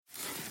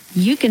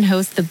you can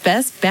host the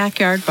best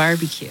backyard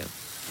barbecue.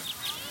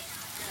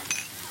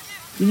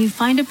 When you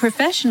find a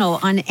professional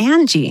on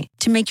Angie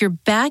to make your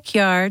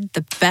backyard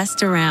the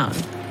best around.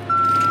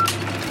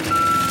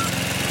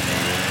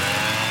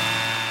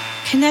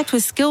 Connect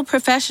with skilled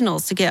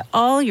professionals to get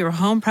all your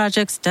home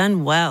projects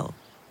done well.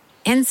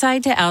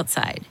 Inside to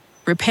outside,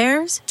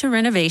 repairs to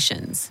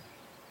renovations.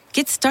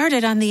 Get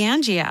started on the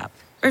Angie app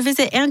or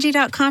visit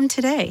Angie.com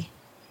today.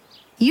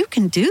 You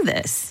can do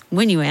this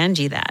when you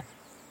Angie that.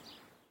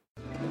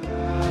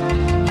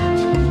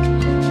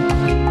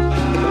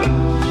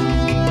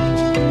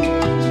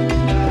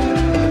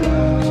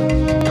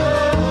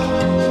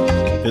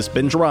 This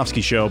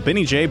Brzozowski Show,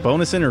 Benny J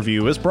bonus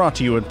interview is brought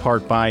to you in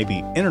part by the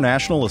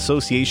International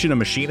Association of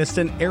Machinists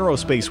and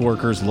Aerospace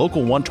Workers,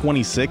 Local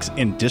 126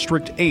 in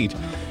District 8,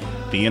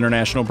 the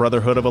International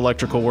Brotherhood of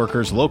Electrical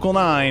Workers, Local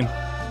 9,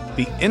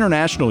 the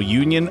International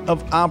Union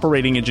of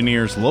Operating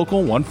Engineers, Local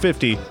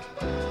 150,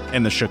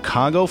 and the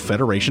Chicago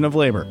Federation of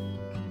Labor.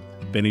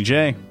 Benny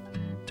J,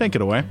 take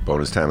it away.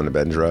 Bonus time on the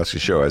Brzozowski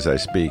Show as I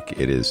speak.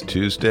 It is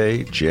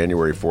Tuesday,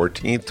 January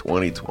 14th,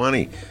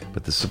 2020.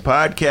 But this is a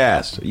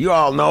podcast. You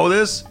all know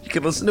this. You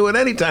can listen to it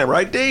anytime,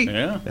 right, D?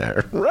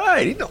 Yeah.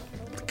 Right.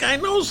 The guy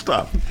knows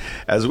stuff.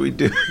 As we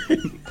do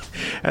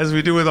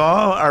with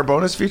all our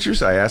bonus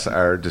features, I ask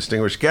our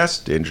distinguished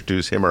guest to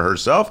introduce him or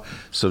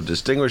herself. So,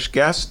 distinguished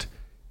guest,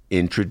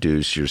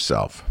 introduce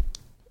yourself.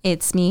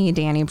 It's me,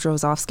 Dani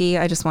Brzozowski.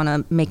 I just want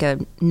to make a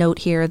note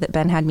here that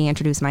Ben had me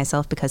introduce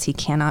myself because he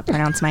cannot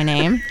pronounce my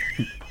name.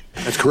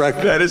 That's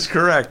correct. That is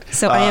correct.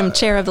 So I am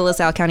chair of the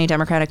LaSalle County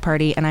Democratic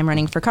Party, and I'm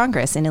running for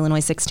Congress in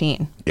Illinois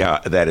 16. Yeah,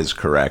 that is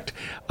correct.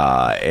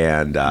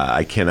 And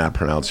I cannot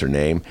pronounce her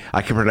name.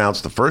 I can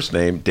pronounce the first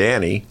name,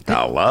 Dani.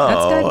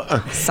 Hello.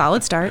 That's good.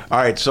 Solid start. All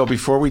right, so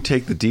before we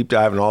take the deep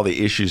dive on all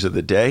the issues of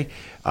the day,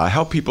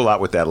 help people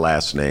out with that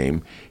last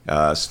name.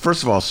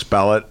 First of all,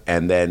 spell it,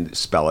 and then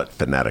spell it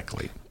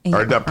phonetically.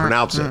 Or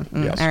pronounce it.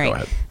 Yes, all right.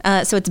 Go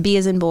ahead. So it's B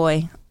as in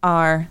boy,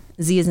 R,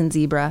 Z as in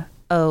zebra,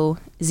 O,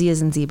 Z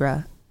as in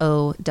zebra,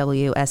 O,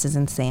 W, S as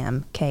in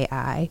Sam, K,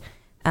 I.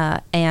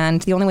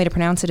 And the only way to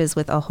pronounce it is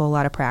with a whole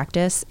lot of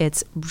practice.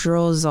 It's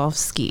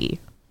Brzozowski.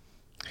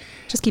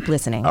 Just keep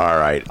listening. All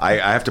right. I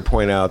have to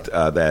point out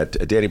that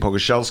Dani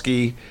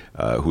Brzozowski,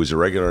 who's a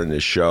regular in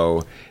this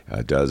show,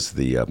 does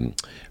the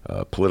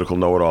political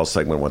know-it-all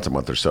segment once a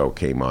month or so,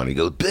 came on. He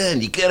goes,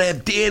 Ben, you got to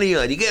have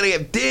Dani on. You got to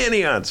have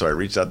Dani on. So I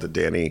reached out to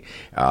Dani,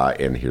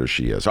 and here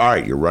she is. All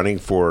right. You're running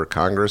for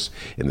Congress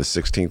in the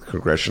 16th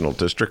Congressional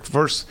District.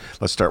 First,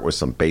 let's start with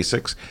some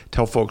basics.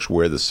 Tell folks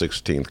where the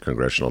 16th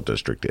Congressional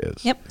District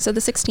is. Yep. So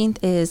the 16th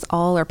is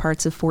all or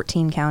parts of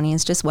 14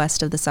 counties just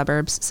west of the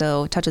suburbs.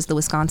 So it touches the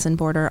Wisconsin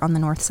border on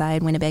the north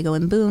side, Winnebago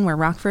and Boone, where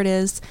Rockford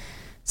is,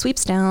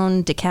 sweeps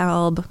down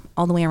DeKalb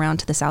all the way around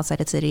to the south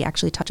side of the city,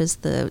 actually touches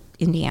the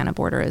Indiana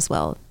border as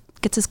well.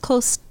 Gets as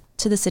close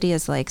to the city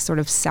as like sort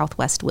of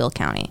southwest Will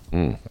County.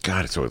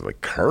 God, it's always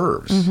like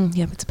curves.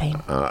 Yep, it's a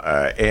pain.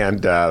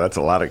 And that's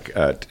a lot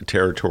of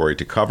territory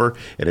to cover.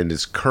 And it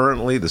is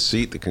currently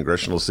the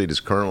congressional seat is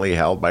currently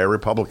held by a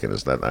Republican.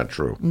 Is that not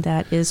true?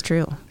 That is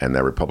true. And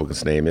that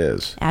Republican's name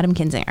is? Adam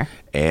Kinzinger.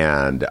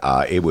 And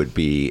it would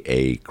be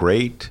a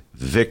great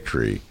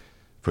victory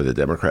for the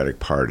Democratic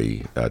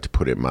Party, to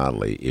put it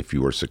mildly, if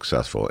you were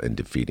successful in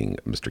defeating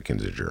Mr.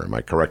 Kinzinger. Am I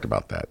correct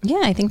about that?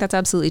 Yeah, I think that's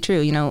absolutely true.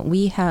 You know,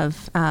 we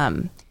have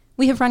run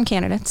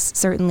candidates,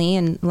 certainly,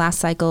 and last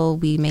cycle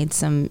we made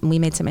some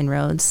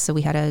inroads. So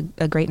we had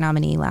a great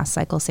nominee last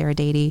cycle, Sarah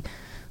Dady,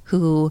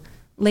 who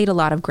laid a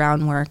lot of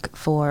groundwork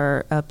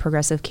for a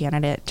progressive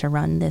candidate to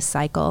run this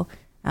cycle.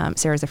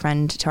 Sarah's a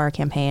friend to our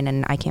campaign,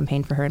 and I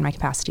campaigned for her in my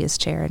capacity as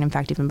chair. And in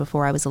fact, even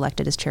before I was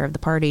elected as chair of the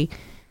party,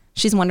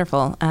 she's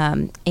wonderful.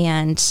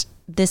 And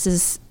this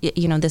is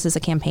a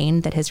campaign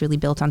that has really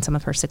built on some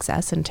of her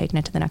success and taken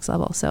it to the next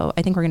level. So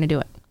I think we're going to do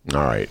it.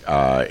 All right.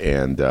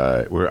 I'm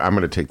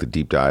going to take the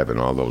deep dive in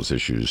all those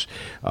issues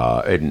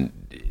and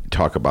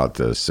talk about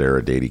the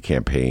Sarah Dady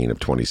campaign of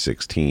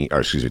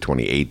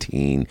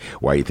 2018,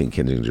 why you think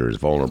Kinzinger is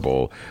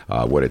vulnerable,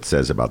 what it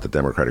says about the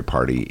Democratic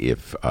Party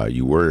if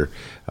you were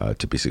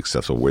to be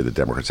successful, where the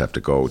Democrats have to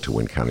go to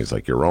win counties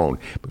like your own.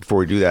 But before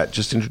we do that,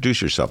 just introduce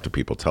yourself to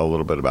people. Tell a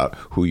little bit about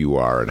who you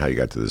are and how you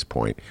got to this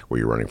point where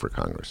you're running for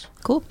Congress.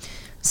 Cool.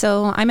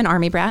 So I'm an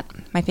Army brat.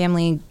 My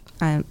family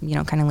kind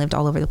of lived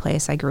all over the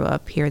place. I grew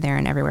up here, there,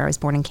 and everywhere. I was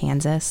born in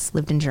Kansas,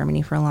 lived in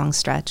Germany for a long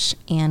stretch,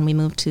 and we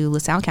moved to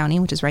LaSalle County,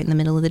 which is right in the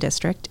middle of the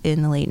district,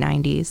 in the late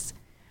 90s.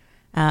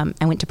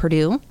 I went to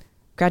Purdue,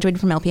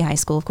 graduated from LP High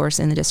School, of course,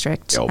 in the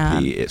district.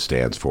 LP, it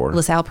stands for?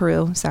 LaSalle,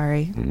 Peru,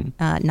 sorry,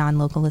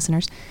 non-local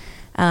listeners.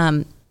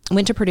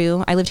 Went to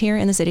Purdue. I lived here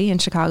in the city, in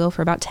Chicago,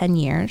 for about 10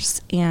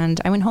 years, and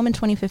I went home in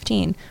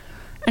 2015.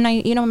 And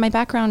my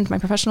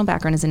professional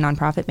background is in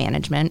nonprofit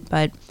management,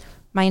 but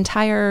my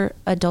entire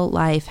adult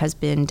life has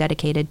been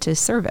dedicated to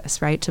service,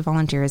 right, to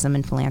volunteerism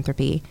and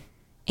philanthropy.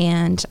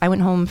 And I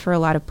went home for a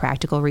lot of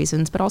practical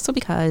reasons, but also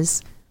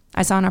because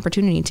I saw an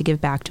opportunity to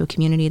give back to a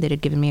community that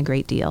had given me a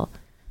great deal.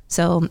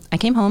 So I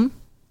came home,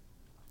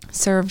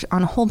 served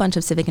on a whole bunch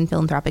of civic and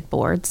philanthropic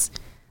boards,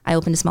 I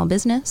opened a small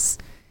business,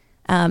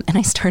 and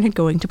I started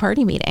going to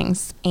party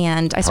meetings.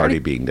 And Party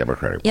being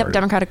Democratic Party. Yep,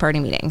 Democratic Party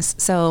meetings.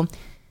 So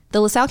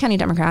the LaSalle County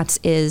Democrats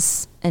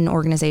is an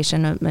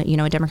organization,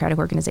 a Democratic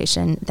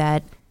organization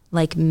that,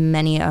 like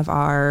many of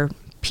our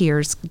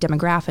peers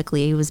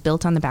demographically, was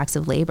built on the backs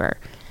of labor.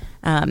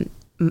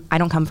 I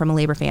don't come from a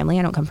labor family.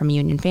 I don't come from a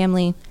union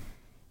family.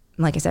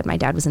 Like I said, my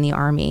dad was in the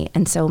Army.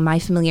 And so my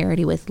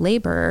familiarity with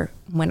labor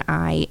when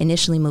I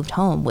initially moved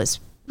home was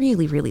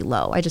really, really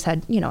low. I just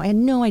had, I had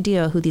no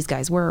idea who these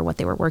guys were or what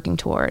they were working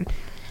toward.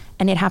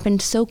 And it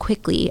happened so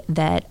quickly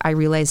that I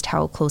realized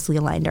how closely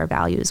aligned our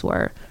values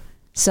were.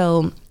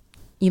 So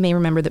you may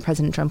remember that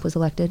President Trump was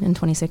elected in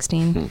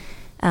 2016.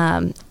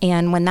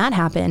 And when that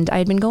happened, I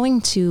had been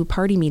going to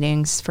party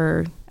meetings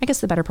for, I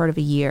guess, the better part of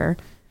a year.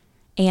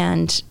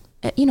 And,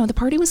 the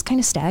party was kind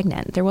of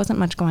stagnant. There wasn't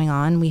much going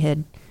on. We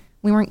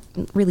weren't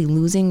really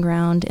losing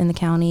ground in the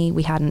county.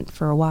 We hadn't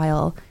for a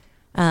while.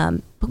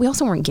 But we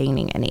also weren't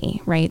gaining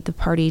any, right? The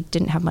party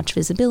didn't have much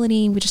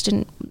visibility.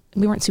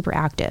 We weren't super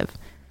active.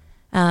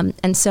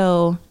 And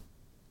so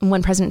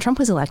when President Trump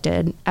was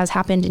elected, as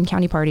happened in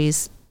county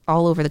parties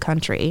all over the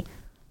country,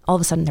 all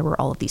of a sudden there were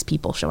all of these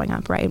people showing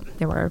up, right?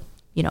 There were,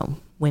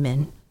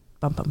 women,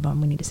 bum, bum,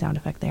 bum, we need a sound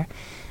effect there.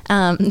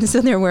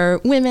 So there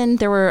were women,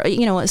 there were,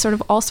 sort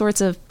of all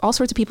sorts of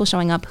people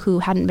showing up who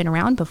hadn't been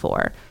around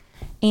before.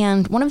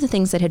 And one of the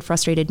things that had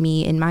frustrated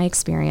me in my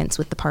experience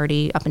with the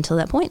party up until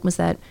that point was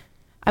that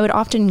I would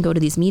often go to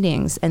these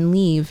meetings and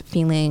leave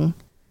feeling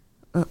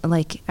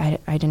like I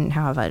didn't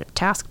have a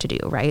task to do,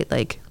 right?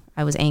 Like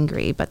I was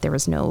angry, but there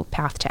was no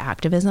path to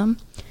activism.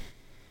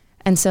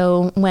 And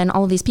so when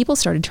all of these people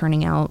started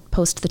turning out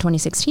post the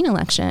 2016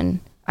 election,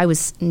 I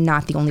was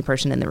not the only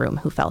person in the room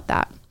who felt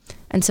that.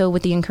 And so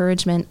with the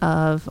encouragement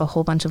of a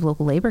whole bunch of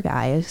local labor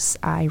guys,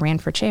 I ran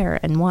for chair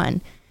and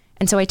won.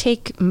 And so I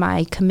take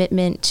my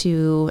commitment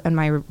to, and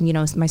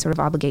my sort of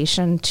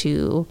obligation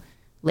to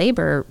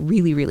labor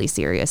really, really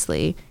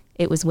seriously.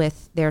 It was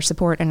with their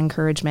support and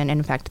encouragement, and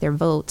in fact, their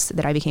votes,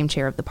 that I became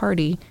chair of the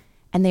party.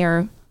 And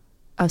they're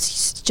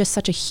just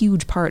such a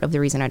huge part of the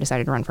reason I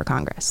decided to run for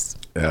Congress.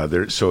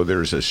 So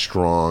there's a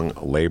strong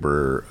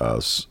labor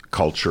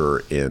culture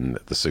in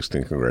the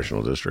 16th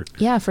Congressional District?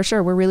 Yeah, for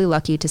sure. We're really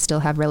lucky to still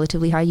have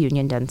relatively high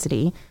union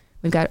density.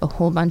 We've got a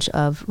whole bunch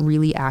of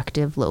really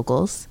active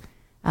locals.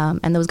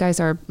 And those guys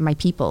are my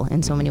people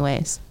in so many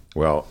ways.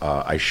 Well,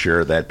 I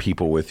share that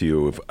people with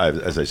you.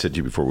 As I said to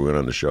you before we went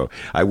on the show,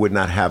 I would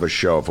not have a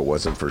show if it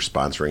wasn't for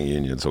sponsoring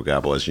unions. So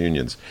God bless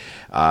unions.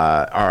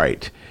 All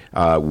right.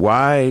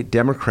 Why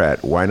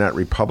Democrat? Why not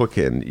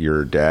Republican?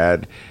 Your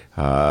dad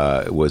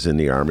was in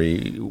the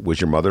Army.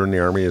 Was your mother in the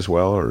Army as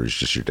well, or is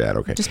just your dad?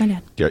 Okay. Just my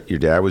dad. Your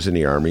dad was in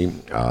the Army.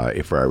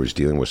 If I was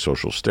dealing with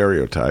social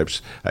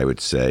stereotypes, I would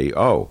say,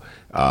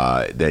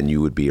 then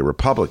you would be a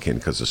Republican,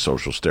 because the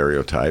social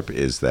stereotype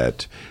is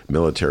that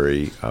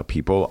military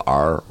people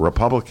are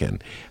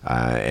Republican,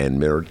 and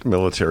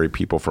military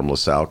people from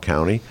LaSalle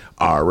County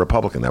are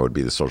Republican. That would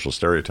be the social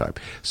stereotype.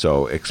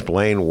 So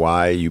explain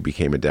why you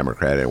became a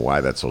Democrat and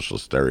why that social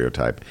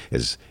stereotype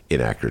is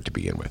inaccurate to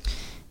begin with.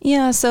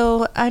 Yeah,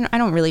 so I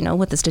don't really know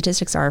what the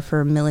statistics are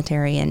for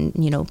military and,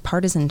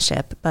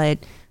 partisanship, but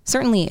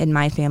certainly in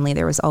my family,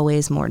 there was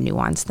always more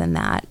nuance than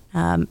that.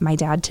 My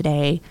dad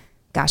today,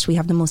 gosh, we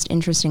have the most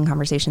interesting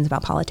conversations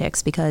about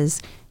politics,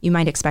 because you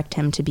might expect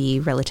him to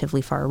be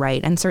relatively far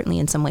right, and certainly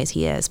in some ways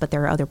he is, but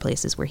there are other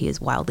places where he is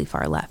wildly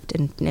far left,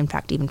 and in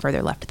fact, even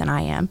further left than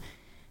I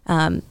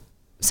am.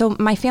 So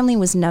my family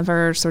was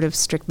never sort of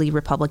strictly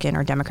Republican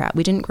or Democrat.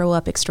 We didn't grow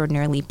up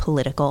extraordinarily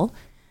political.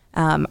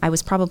 I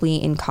was probably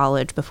in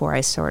college before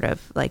I sort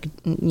of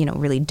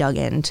really dug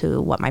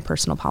into what my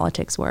personal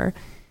politics were.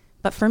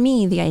 But for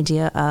me, the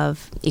idea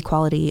of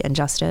equality and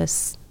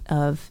justice,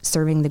 of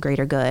serving the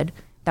greater good,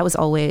 that was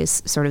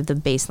always sort of the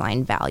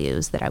baseline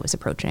values that I was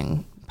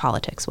approaching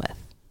politics with.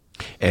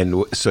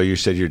 And so you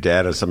said your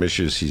dad on some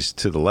issues, he's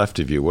to the left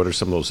of you. What are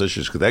some of those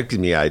issues? Because that gives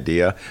me an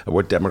idea of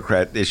what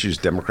issues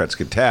Democrats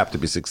could tap to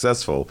be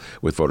successful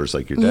with voters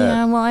like your dad.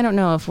 Yeah, well, I don't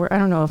know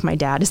if my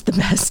dad is the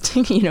best,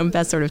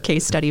 best sort of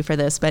case study for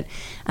this. But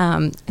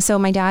so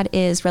my dad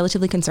is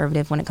relatively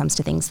conservative when it comes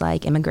to things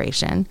like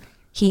immigration.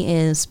 He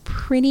is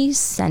pretty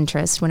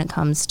centrist when it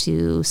comes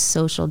to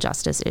social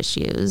justice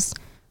issues,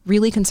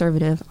 really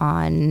conservative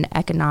on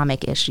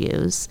economic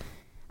issues.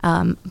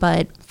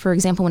 But for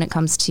example, when it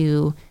comes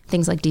to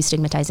things like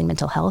destigmatizing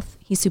mental health,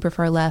 he's super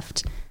far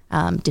left.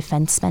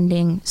 Defense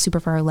spending, super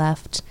far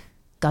left.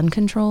 Gun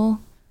control,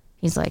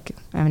 he's like,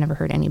 I've never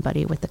heard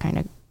anybody with the kind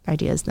of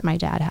ideas that my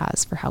dad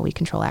has for how we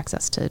control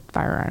access to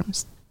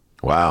firearms.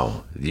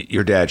 Wow.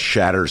 Your dad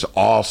shatters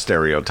all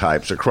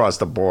stereotypes across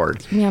the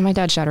board. Yeah, my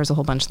dad shatters a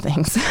whole bunch of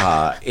things.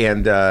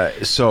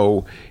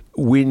 So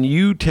when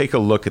you take a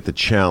look at the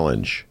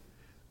challenge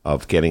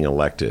of getting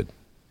elected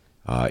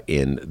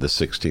in the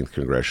 16th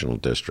Congressional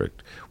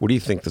District, what do you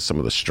think some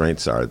of the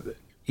strengths are?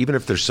 Even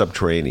if they're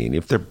subterranean,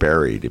 if they're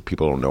buried, if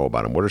people don't know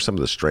about them, what are some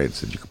of the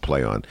strengths that you could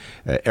play on,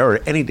 or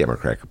any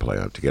Democrat could play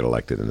on, to get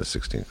elected in the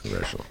 16th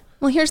Congressional?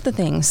 Well, here's the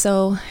thing.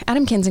 So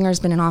Adam Kinzinger's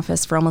been in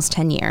office for almost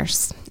 10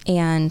 years.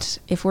 And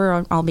if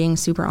we're all being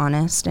super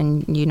honest,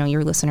 and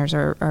your listeners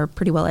are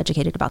pretty well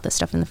educated about this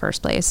stuff in the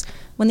first place,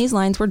 when these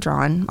lines were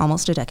drawn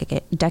almost a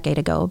decade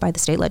ago by the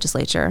state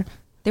legislature,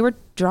 they were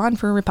drawn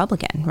for a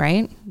Republican,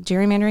 right?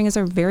 Gerrymandering is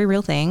a very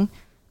real thing.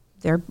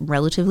 They're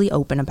relatively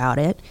open about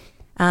it.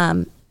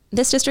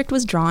 This district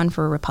was drawn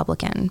for a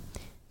Republican.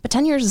 But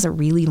 10 years is a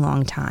really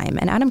long time.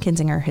 And Adam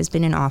Kinzinger has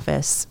been in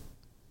office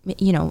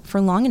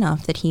for long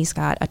enough that he's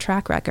got a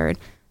track record,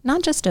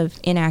 not just of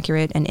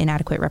inaccurate and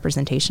inadequate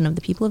representation of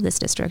the people of this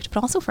district,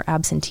 but also for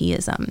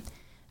absenteeism.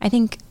 I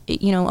think,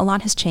 a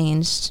lot has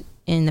changed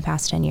in the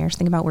past 10 years.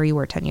 Think about where you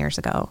were 10 years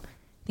ago.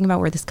 Think about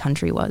where this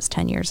country was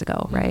 10 years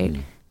ago, right?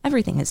 Mm-hmm.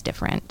 Everything is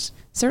different.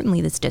 Certainly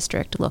this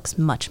district looks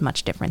much,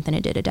 much different than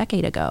it did a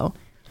decade ago.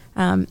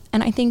 And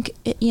I think,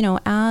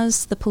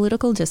 as the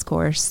political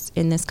discourse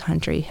in this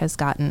country has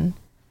gotten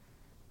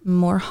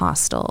more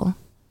hostile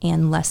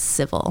and less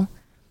civil,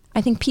 I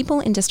think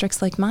people in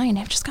districts like mine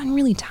have just gotten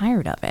really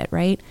tired of it,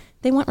 right?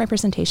 They want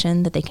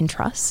representation that they can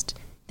trust.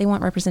 They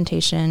want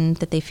representation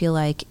that they feel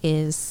like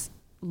is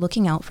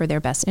looking out for their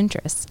best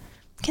interests.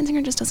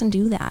 Kinzinger just doesn't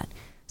do that.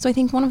 So I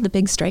think one of the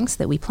big strengths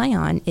that we play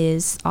on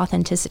is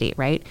authenticity,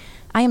 right?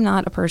 I am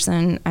not a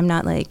person, I'm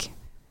not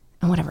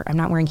I'm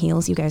not wearing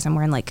heels, you guys. I'm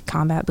wearing like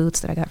combat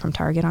boots that I got from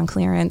Target on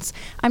clearance.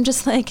 I'm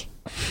just like,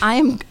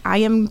 I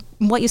am,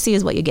 what you see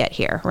is what you get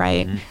here,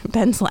 right? Mm-hmm.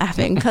 Ben's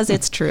laughing because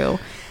it's true.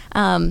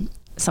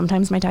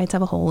 Sometimes my tights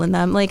have a hole in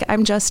them. Like,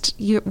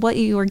 what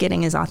you are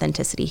getting is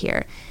authenticity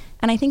here.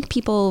 And I think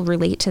people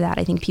relate to that.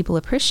 I think people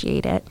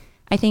appreciate it.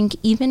 I think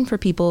even for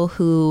people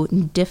who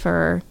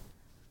differ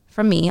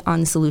from me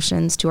on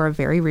solutions to our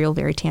very real,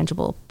 very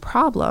tangible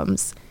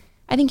problems,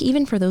 I think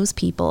even for those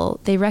people,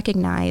 they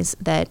recognize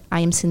that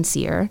I am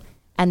sincere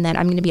and that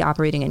I'm going to be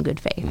operating in good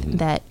faith, mm-hmm.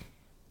 that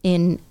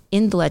in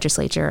the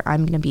legislature,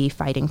 I'm going to be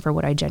fighting for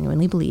what I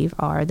genuinely believe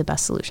are the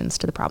best solutions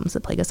to the problems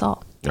that plague us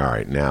all. All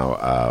right. Now,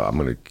 I'm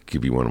going to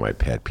give you one of my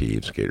pet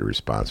peeves, get your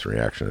response and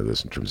reaction to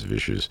this in terms of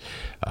issues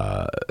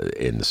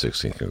in the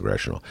 16th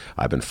Congressional.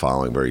 I've been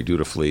following very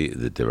dutifully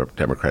the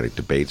Democratic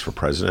debates for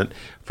president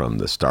from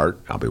the start.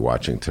 I'll be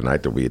watching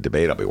tonight. There'll be a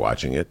debate. I'll be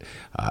watching it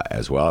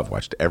as well. I've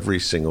watched every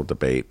single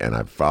debate, and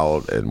I've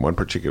followed in one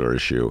particular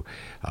issue,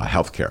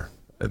 health care,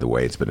 the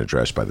way it's been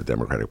addressed by the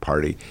Democratic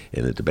Party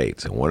in the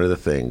debates. And one of the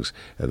things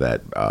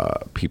that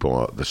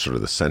people, the sort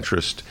of the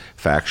centrist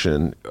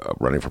faction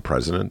running for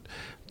president,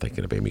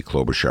 thinking of Amy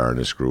Klobuchar in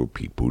this group,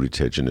 Pete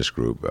Buttigieg in this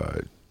group,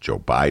 Joe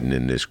Biden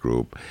in this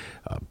group,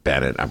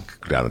 Bennett, I'm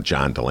down to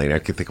John Delaney. I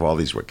can think of all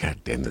these. God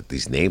damn it,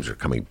 these names are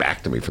coming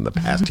back to me from the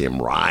past. Tim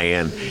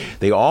Ryan.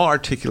 They all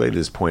articulated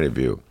this point of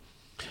view.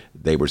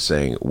 They were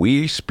saying,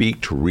 we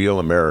speak to real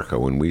America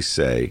when we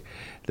say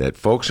that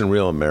folks in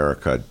real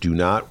America do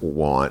not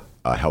want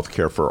health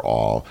care for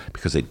all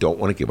because they don't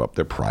want to give up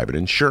their private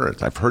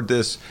insurance. I've heard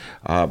this,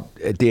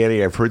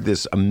 Dani, I've heard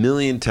this a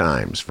million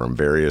times from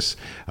various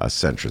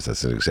centrists.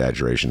 That's an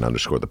exaggeration to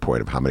underscore the point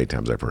of how many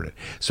times I've heard it.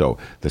 So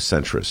the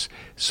centrists.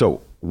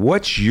 So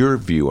what's your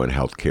view on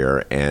health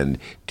care, and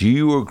do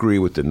you agree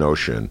with the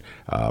notion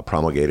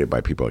promulgated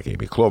by people like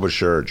Amy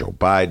Klobuchar, Joe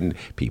Biden,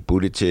 Pete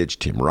Buttigieg,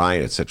 Tim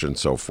Ryan, et cetera, and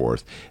so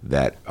forth,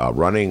 that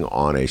running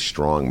on a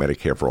strong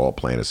Medicare for all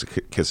plan is a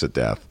kiss of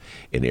death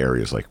in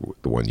areas like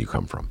the one you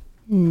come from?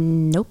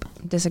 Nope.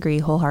 Disagree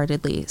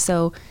wholeheartedly.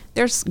 So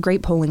there's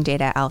great polling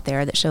data out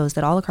there that shows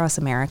that all across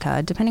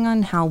America, depending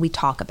on how we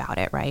talk about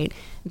it, right,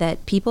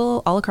 that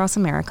people all across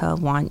America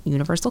want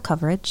universal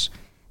coverage.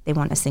 They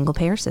want a single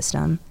payer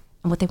system.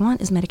 And what they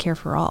want is Medicare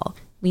for all.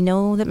 We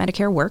know that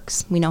Medicare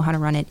works. We know how to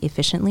run it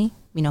efficiently.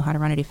 We know how to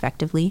run it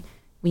effectively.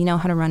 We know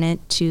how to run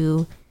it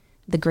to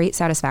the great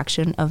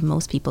satisfaction of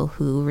most people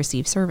who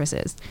receive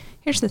services.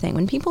 Here's the thing.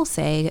 When people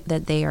say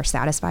that they are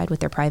satisfied with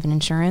their private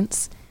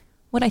insurance,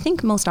 what I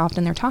think most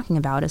often they're talking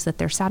about is that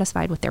they're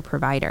satisfied with their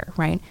provider,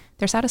 right?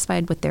 They're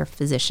satisfied with their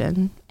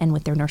physician and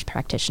with their nurse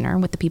practitioner,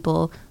 with the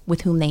people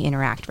with whom they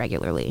interact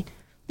regularly.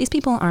 These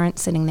people aren't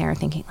sitting there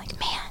thinking like,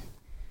 man,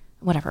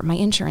 whatever, my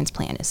insurance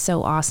plan is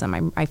so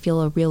awesome. I feel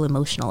a real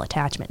emotional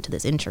attachment to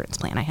this insurance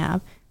plan I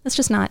have. That's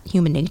just not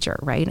human nature,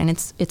 right? And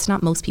it's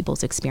not most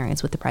people's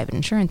experience with the private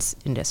insurance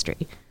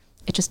industry.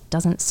 It just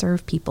doesn't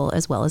serve people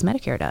as well as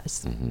Medicare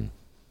does. Mm-hmm.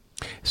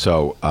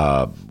 So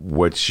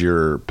what's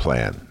your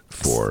plan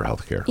for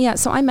healthcare? Yeah,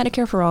 so I'm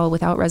Medicare for all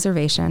without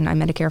reservation. I'm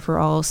Medicare for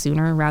all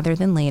sooner rather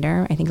than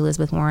later. I think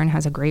Elizabeth Warren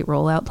has a great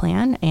rollout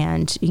plan,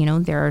 and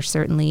there are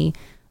certainly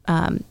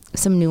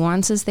some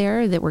nuances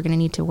there that we're going to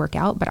need to work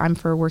out, but I'm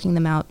for working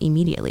them out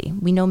immediately.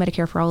 We know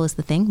Medicare for all is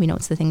the thing. We know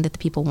it's the thing that the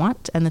people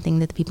want and the thing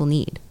that the people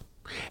need.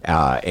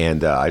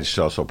 And I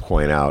should also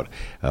point out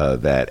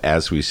that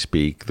as we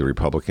speak, the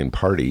Republican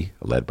Party,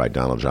 led by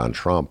Donald John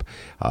Trump,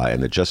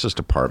 and the Justice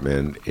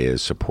Department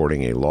is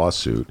supporting a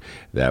lawsuit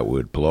that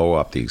would blow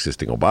up the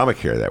existing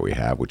Obamacare that we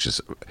have, which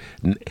is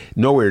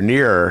nowhere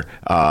near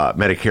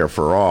Medicare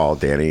for all,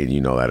 Danny, and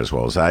you know that as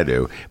well as I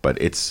do.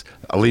 But it's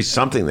at least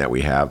something that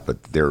we have.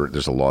 But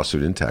there's a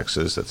lawsuit in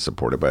Texas that's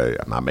supported by,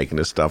 I'm not making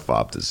this stuff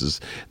up, this is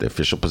the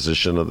official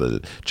position of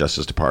the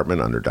Justice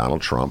Department under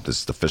Donald Trump. This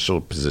is the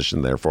official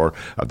position, therefore,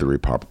 of the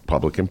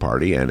Republican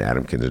Party, and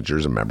Adam Kinzinger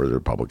is a member of the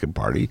Republican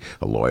Party,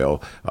 a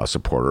loyal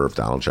supporter of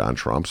Donald John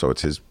Trump, so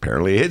it's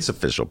apparently his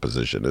official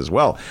position as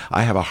well.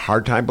 I have a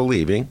hard time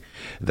believing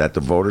that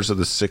the voters of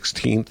the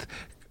 16th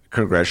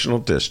Congressional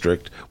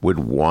District would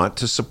want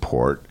to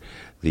support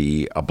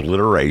the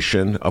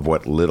obliteration of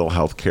what little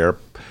health care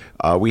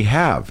we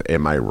have.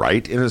 Am I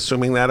right in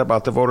assuming that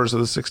about the voters of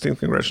the 16th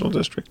Congressional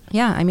District?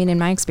 Yeah, I mean, in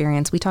my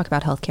experience, we talk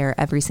about healthcare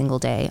every single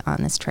day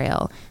on this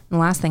trail. And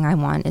the last thing I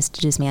want is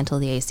to dismantle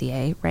the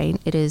ACA, right?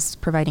 It is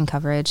providing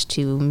coverage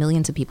to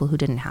millions of people who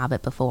didn't have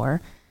it before.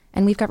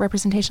 And we've got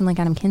representation like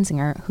Adam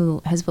Kinzinger,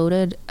 who has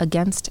voted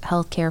against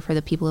healthcare for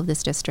the people of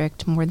this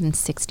district more than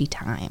 60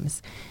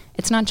 times.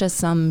 It's not just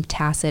some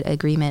tacit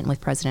agreement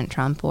with President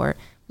Trump, or,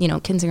 you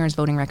know, Kinzinger's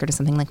voting record is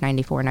something like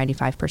 94,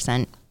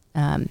 95%.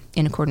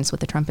 In accordance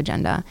with the Trump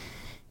agenda.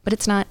 But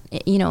it's not,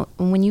 you know,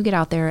 when you get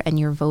out there and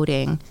you're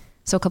voting.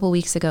 So a couple of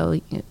weeks ago,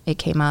 it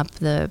came up,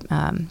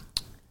 the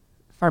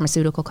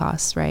pharmaceutical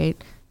costs, right?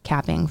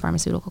 Capping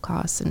pharmaceutical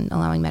costs and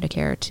allowing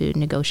Medicare to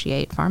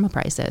negotiate pharma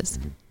prices.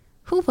 Mm-hmm.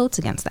 Who votes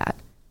against that?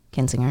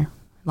 Kinzinger.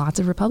 Lots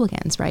of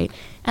Republicans, right?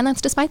 And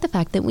that's despite the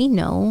fact that we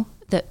know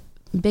that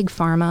big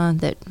pharma,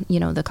 that,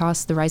 you know,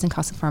 the rising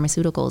cost of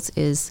pharmaceuticals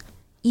is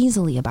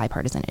easily a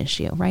bipartisan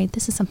issue, right?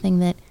 This is something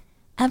that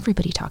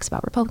everybody talks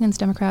about. Republicans,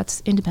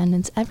 Democrats,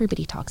 independents,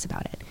 everybody talks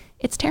about it.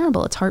 It's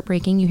terrible. It's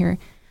heartbreaking. You hear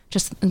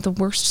just the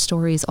worst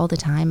stories all the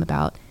time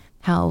about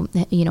how,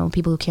 you know,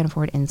 people who can't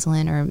afford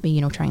insulin are,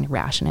 you know, trying to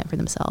ration it for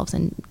themselves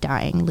and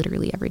dying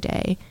literally every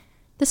day.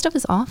 This stuff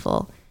is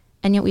awful.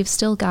 And yet we've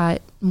still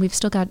got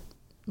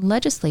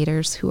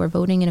legislators who are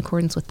voting in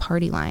accordance with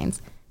party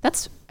lines.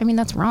 That's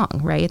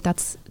wrong, right?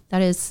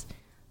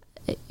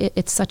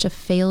 It's such a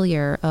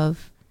failure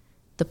of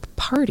the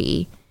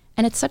party.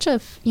 And it's such a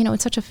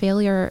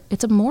failure.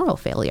 It's a moral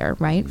failure,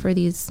 right, for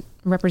these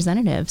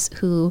representatives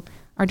who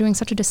are doing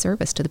such a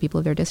disservice to the people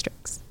of their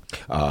districts.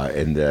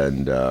 And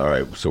then, all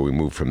right, so we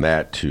move from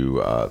that to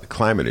the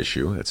climate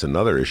issue. It's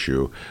another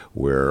issue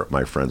where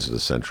my friends of the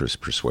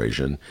centrist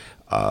persuasion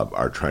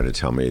are trying to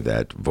tell me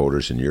that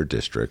voters in your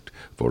district,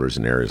 voters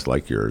in areas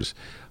like yours,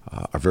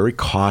 are very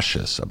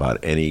cautious about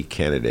any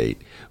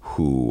candidate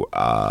who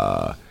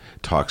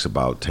talks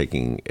about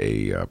taking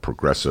a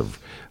progressive,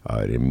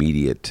 an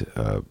immediate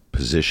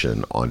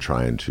position on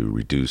trying to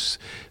reduce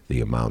the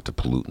amount of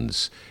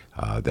pollutants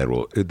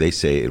they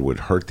say it would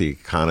hurt the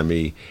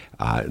economy.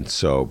 And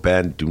so,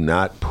 Ben, do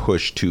not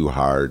push too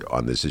hard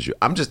on this issue.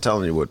 I'm just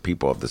telling you what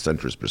people of the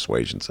centrist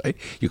persuasion say.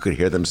 You could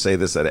hear them say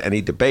this at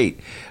any debate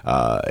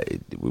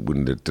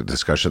when the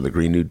discussion of the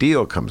Green New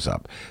Deal comes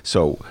up.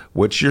 So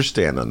what's your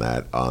stand on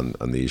that, on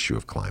the issue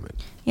of climate?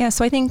 Yeah,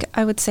 so I think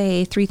I would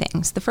say three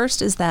things. The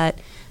first is that,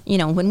 you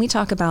know, when we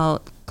talk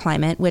about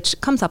climate, which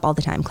comes up all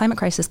the time, climate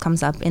crisis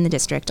comes up in the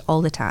district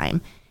all the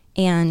time.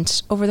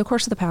 And over the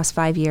course of the past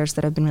 5 years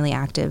that I've been really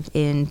active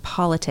in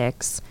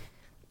politics,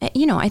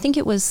 you know, I think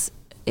it was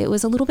a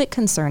little bit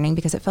concerning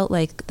because it felt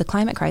like the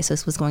climate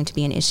crisis was going to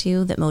be an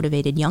issue that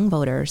motivated young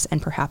voters,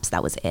 and perhaps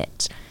that was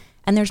it.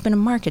 And there's been a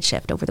market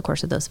shift over the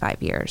course of those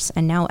 5 years.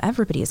 And now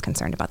everybody is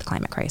concerned about the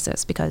climate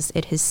crisis because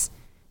it has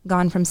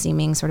gone from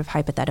seeming sort of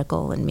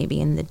hypothetical and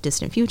maybe in the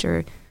distant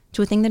future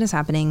to a thing that is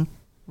happening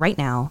right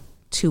now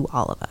to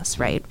all of us,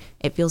 right?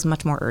 It feels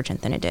much more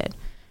urgent than it did.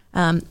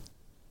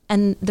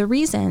 And the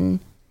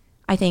reason,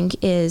 I think,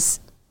 is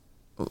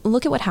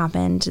look at what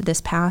happened this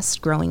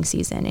past growing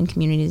season in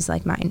communities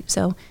like mine.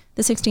 So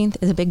the 16th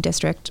is a big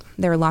district.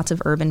 There are lots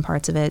of urban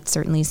parts of it,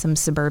 certainly some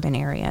suburban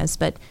areas,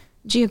 but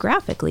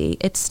geographically,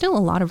 it's still a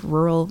lot of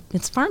rural,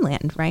 it's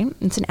farmland, right?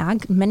 It's an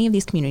ag, many of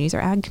these communities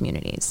are ag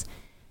communities.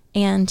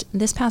 And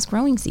this past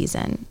growing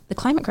season, the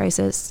climate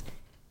crisis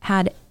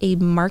had a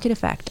market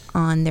effect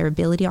on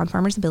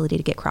farmers' ability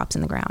to get crops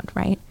in the ground,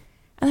 right?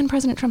 And then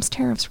President Trump's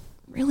tariffs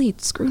really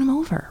screwed them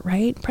over,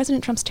 right?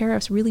 President Trump's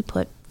tariffs really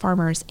put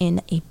farmers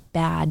in a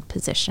bad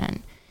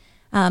position.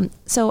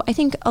 So I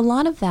think a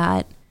lot of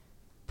that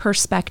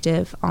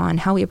perspective on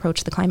how we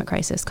approach the climate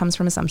crisis comes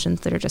from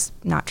assumptions that are just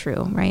not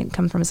true, right?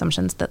 Come from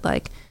assumptions that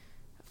like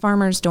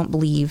farmers don't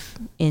believe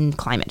in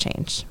climate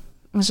change.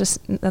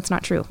 That's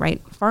not true, right?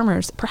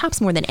 Farmers,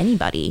 perhaps more than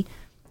anybody,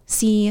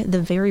 see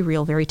the very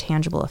real, very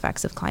tangible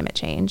effects of climate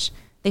change.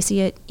 They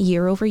see it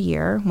year over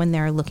year when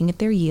they're looking at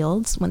their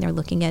yields, when they're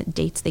looking at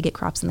dates they get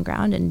crops in the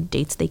ground and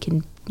dates they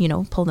can, you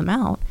know, pull them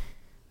out.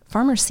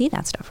 Farmers see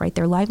that stuff, right?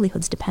 Their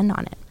livelihoods depend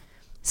on it.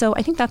 So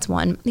I think that's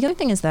one. The other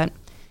thing is that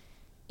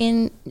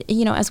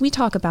as we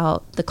talk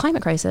about the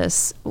climate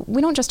crisis,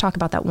 we don't just talk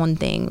about that one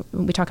thing.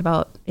 We talk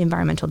about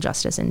environmental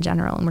justice in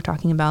general, and we're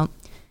talking about,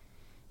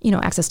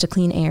 access to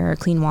clean air,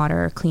 clean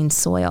water, clean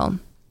soil.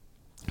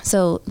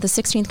 So the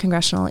 16th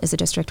Congressional is a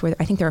district where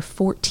I think there are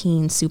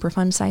 14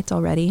 Superfund sites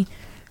already.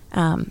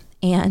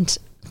 And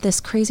this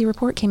crazy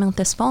report came out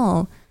this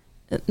fall.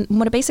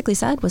 What it basically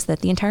said was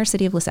that the entire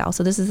city of LaSalle,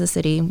 so this is the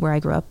city where I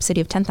grew up,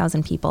 city of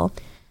 10,000 people,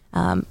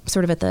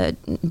 sort of at the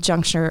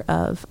juncture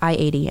of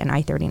I-80 and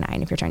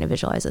I-39, if you're trying to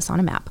visualize this on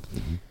a map.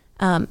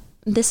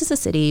 This is a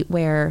city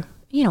where,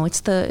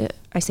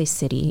 I say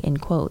city in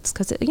quotes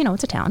because,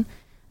 it's a town,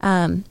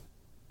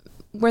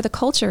 where the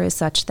culture is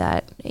such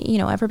that,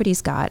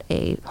 everybody's got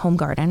a home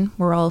garden.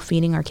 We're all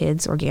feeding our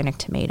kids organic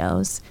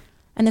tomatoes.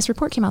 And this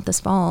report came out this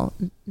fall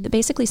that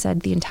basically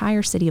said the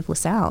entire city of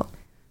LaSalle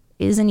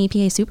is an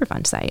EPA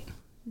Superfund site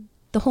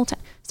the whole time.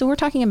 So we're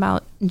talking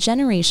about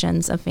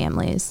generations of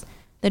families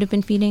that have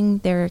been feeding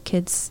their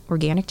kids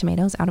organic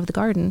tomatoes out of the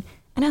garden.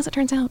 And as it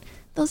turns out,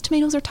 those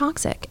tomatoes are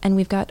toxic. And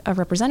we've got a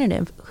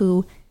representative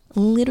who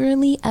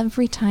literally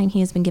every time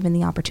he has been given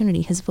the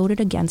opportunity has voted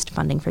against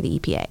funding for the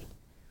EPA.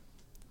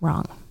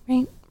 Wrong,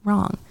 right?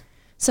 Wrong.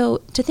 So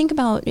to think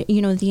about,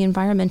 the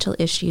environmental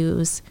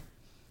issues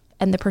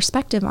and the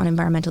perspective on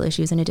environmental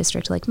issues in a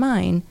district like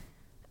mine,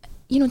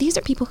 these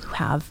are people who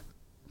have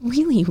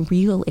really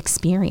real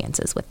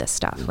experiences with this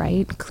stuff,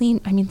 right?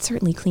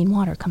 Certainly clean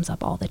water comes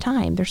up all the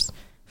time. There's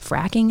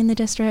fracking in the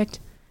district.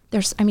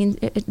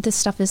 This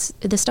stuff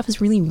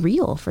is really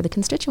real for the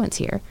constituents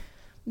here.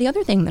 The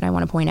other thing that I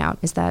want to point out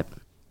is that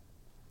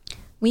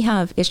we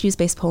have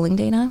issues-based polling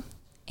data.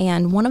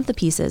 And one of the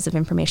pieces of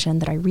information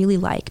that I really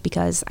like,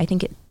 because I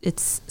think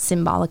it's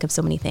symbolic of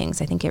so many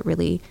things, I think it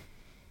really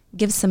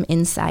gives some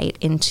insight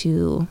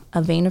into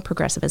a vein of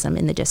progressivism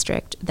in the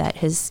district that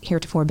has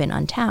heretofore been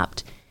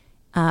untapped,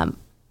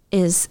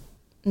 is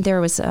there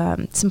was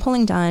some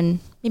polling done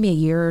maybe a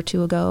year or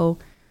two ago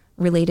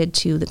related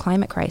to the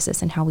climate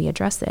crisis and how we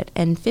address it.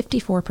 And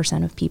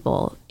 54% of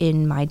people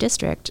in my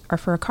district are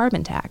for a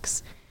carbon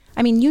tax.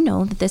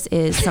 That this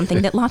is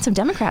something that lots of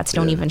Democrats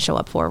don't even show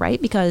up for,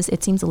 right? Because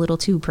it seems a little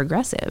too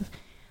progressive.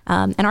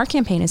 And our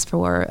campaign is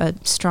for a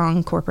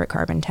strong corporate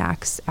carbon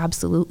tax,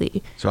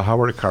 absolutely. So how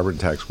would a carbon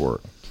tax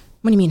work?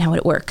 What do you mean, how would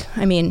it work?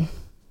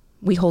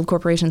 We hold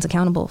corporations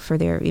accountable for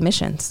their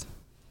emissions.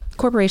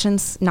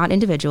 Corporations, not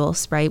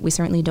individuals, right? We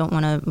certainly don't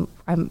want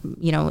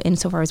to,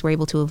 insofar as we're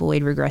able to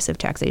avoid regressive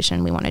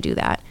taxation, we want to do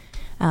that.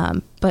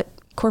 But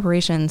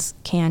corporations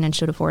can and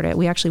should afford it.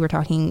 We actually were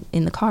talking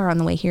in the car on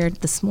the way here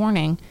this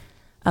morning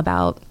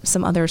about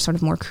some other sort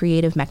of more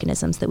creative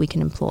mechanisms that we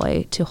can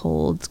employ to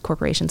hold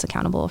corporations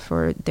accountable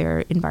for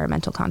their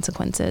environmental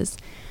consequences.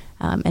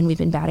 And we've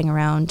been batting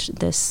around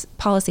this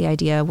policy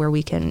idea where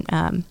we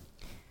can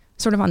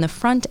sort of on the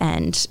front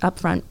end,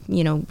 upfront,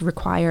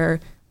 require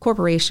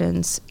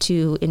corporations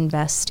to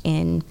invest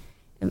in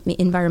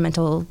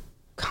environmental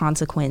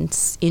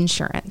consequence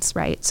insurance,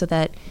 right? So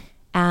that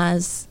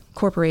as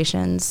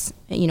corporations,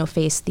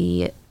 face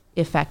the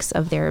effects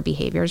of their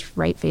behaviors,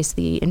 right? Face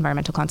the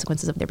environmental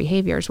consequences of their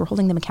behaviors. We're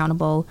holding them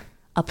accountable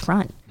up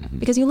front.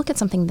 Because you look at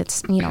something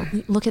that's,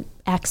 look at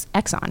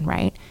Exxon,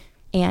 right?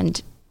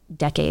 And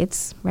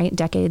decades, right?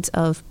 Decades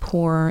of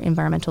poor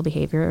environmental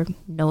behavior,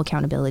 no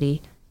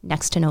accountability,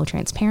 next to no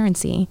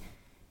transparency.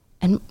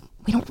 And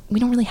we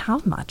don't really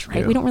have much, right?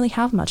 Yeah. We don't really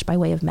have much by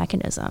way of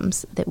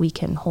mechanisms that we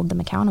can hold them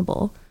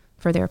accountable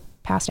for their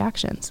past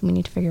actions. We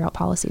need to figure out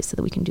policies so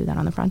that we can do that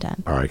on the front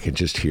end. Or I can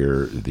just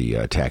hear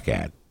the tech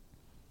ad.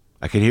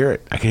 I can hear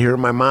it. I can hear it in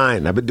my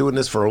mind. I've been doing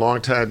this for a long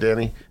time,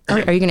 Dani.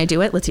 Are you going to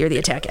do it? Let's hear the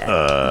attack ad.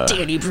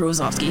 Dani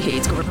Brzozowski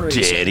hates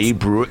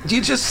corporations.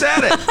 You just said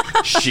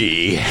it.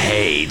 She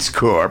hates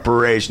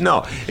corporations.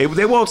 No,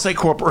 they won't say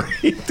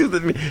corporation.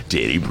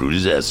 Dani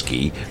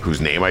Brzozowski,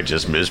 whose name I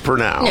just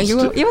mispronounced.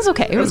 No, it was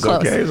okay. It was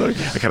close.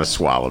 Okay. I kind of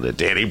swallowed it.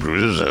 Dani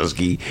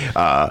Brzozowski,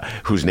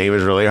 whose name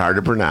is really hard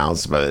to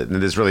pronounce, but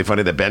it's really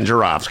funny that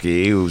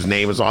Brzozowski, whose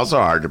name is also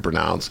hard to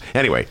pronounce.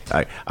 Anyway,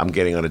 I'm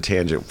getting on a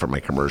tangent from my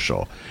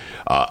commercial.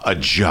 A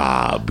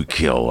job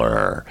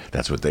killer.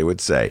 That's what they would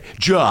say.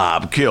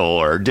 Job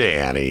killer,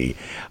 Dani.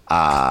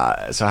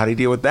 So how do you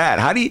deal with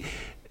that?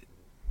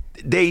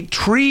 They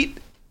treat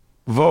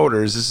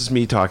voters, this is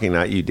me talking,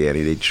 not you,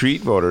 Dani. They treat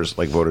voters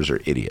like voters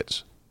are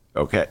idiots.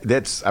 Okay?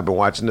 I've been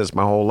watching this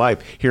my whole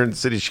life. Here in the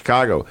city of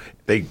Chicago,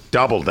 they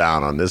double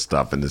down on this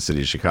stuff in the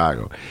city of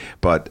Chicago.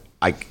 But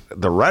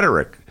the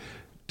rhetoric,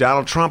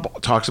 Donald Trump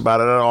talks about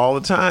it all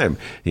the time.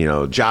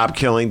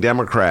 Job-killing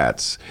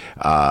Democrats,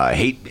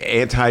 hate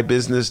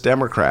anti-business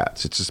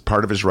Democrats. It's just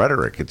part of his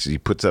rhetoric. He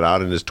puts it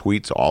out in his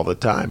tweets all the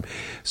time.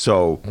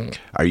 So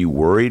are you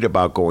worried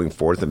about going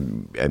forth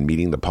and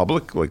meeting the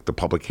public? Like the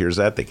public hears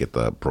that, they get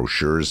the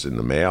brochures in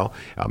the mail.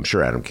 I'm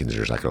sure Adam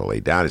Kinzinger's not going to lay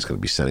down. He's going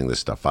to be sending this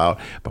stuff out,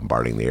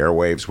 bombarding the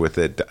airwaves with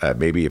it.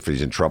 Maybe if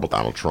he's in trouble,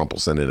 Donald Trump will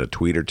send in a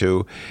tweet or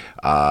two,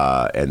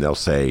 and they'll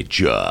say,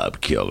 job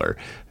killer.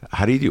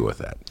 How do you deal with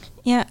that?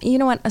 Yeah, you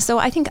know what? So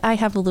I think I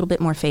have a little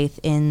bit more faith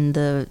in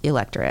the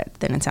electorate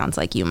than it sounds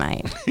like you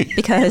might,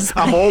 because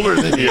I'm older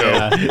than you.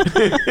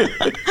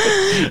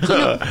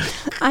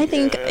 I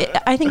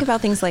think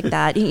about things like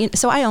that.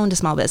 So I owned a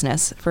small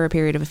business for a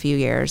period of a few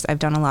years. I've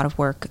done a lot of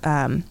work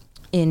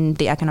In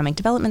the economic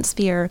development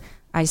sphere,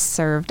 I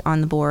served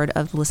on the board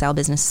of the LaSalle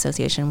Business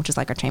Association, which is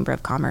like our Chamber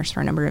of Commerce,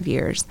 for a number of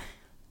years.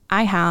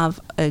 I have,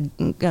 I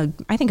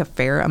think, a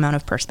fair amount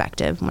of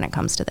perspective when it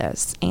comes to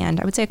this. And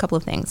I would say a couple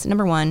of things.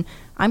 Number one,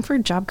 I'm for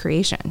job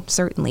creation,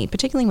 certainly,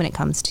 particularly when it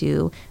comes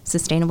to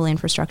sustainable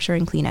infrastructure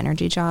and clean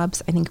energy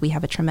jobs. I think we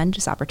have a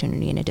tremendous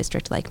opportunity in a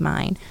district like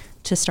mine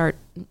to start,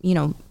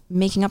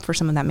 making up for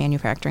some of that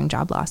manufacturing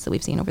job loss that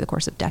we've seen over the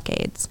course of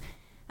decades.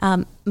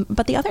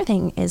 But the other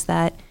thing is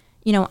that,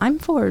 I'm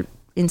for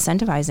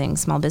incentivizing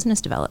small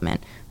business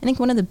development. I think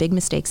one of the big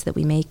mistakes that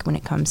we make when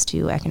it comes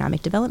to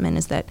economic development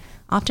is that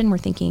often we're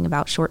thinking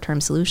about short-term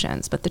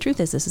solutions, but the truth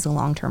is this is a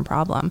long-term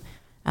problem.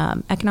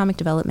 Economic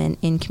development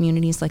in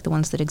communities like the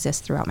ones that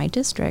exist throughout my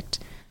district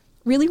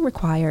really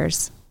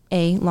requires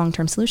A,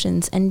 long-term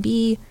solutions, and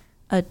B,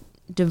 a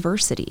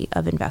diversity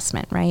of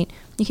investment, right?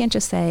 You can't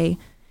just say,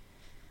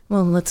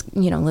 well,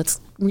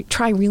 let's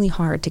try really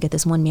hard to get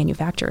this one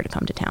manufacturer to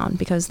come to town,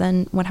 because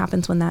then what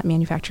happens when that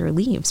manufacturer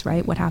leaves,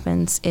 right?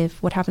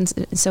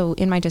 So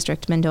in my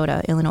district,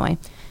 Mendota, Illinois,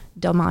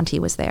 Del Monte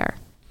was there.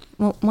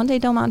 Well, one day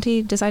Del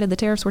Monte decided the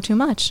tariffs were too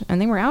much and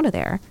they were out of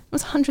there. It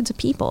was hundreds of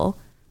people,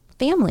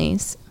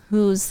 families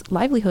whose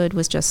livelihood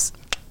was just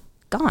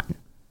gone.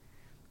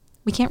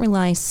 We can't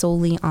rely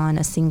solely on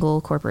a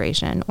single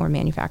corporation or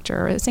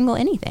manufacturer or a single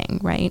anything,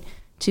 right,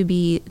 to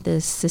be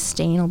the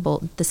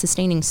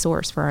sustaining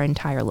source for our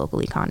entire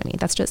local economy.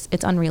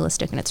 It's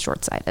unrealistic and it's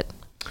short-sighted.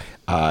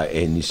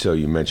 And so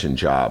you mentioned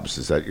jobs.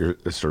 Is that your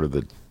sort of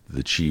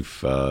the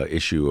chief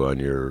issue on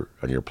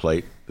your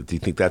plate? Do you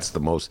think that's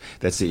the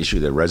issue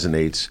that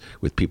resonates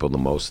with people the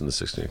most in the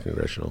 16th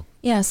Congressional?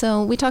 Yeah.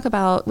 So we talk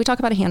about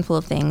a handful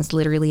of things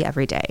literally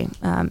every day.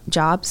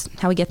 Jobs,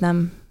 how we get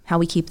them, how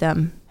we keep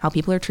them, how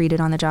people are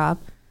treated on the job.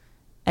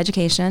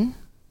 Education,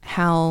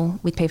 how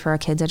we pay for our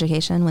kids'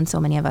 education when so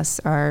many of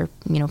us are,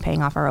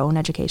 paying off our own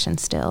education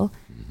still.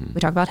 Mm-hmm. We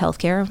talk about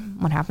healthcare,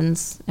 what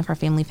happens if our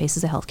family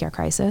faces a healthcare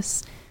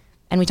crisis.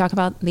 And we talk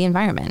about the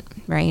environment,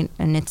 right?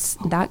 And it's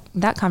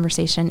that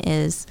conversation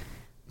is,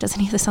 does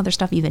any of this other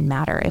stuff even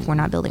matter if we're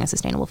not building a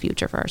sustainable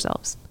future for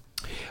ourselves?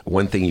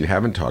 One thing you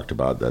haven't talked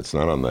about that's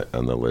not on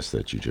the list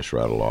that you just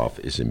rattled off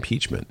is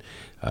impeachment.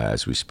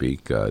 As we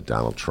speak,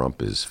 Donald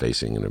Trump is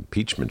facing an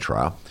impeachment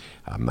trial.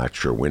 I'm not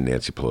sure when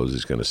Nancy Pelosi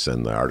is going to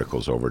send the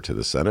articles over to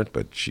the Senate,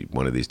 but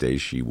one of these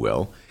days she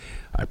will,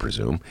 I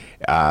presume.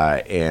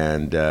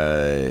 And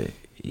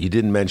you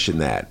didn't mention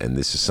that. And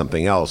this is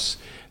something else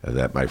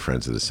that my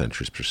friends of the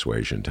centrist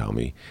persuasion tell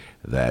me,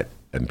 that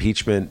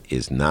impeachment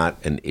is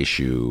not an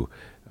issue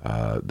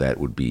that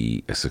would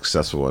be a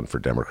successful one for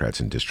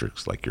Democrats in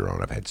districts like your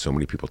own. I've had so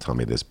many people tell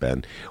me this,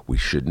 Ben. We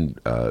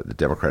shouldn't, the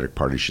Democratic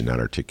Party should not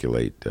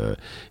articulate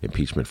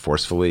impeachment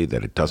forcefully,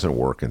 that it doesn't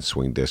work in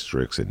swing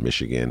districts in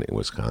Michigan and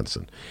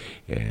Wisconsin,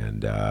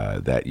 and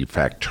that, in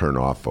fact, turn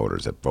off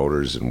voters. That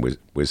voters in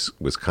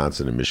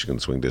Wisconsin and Michigan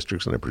swing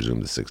districts, and I presume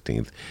the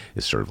 16th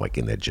is sort of like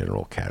in that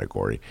general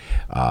category,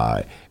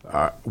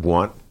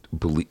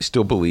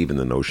 still believe in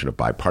the notion of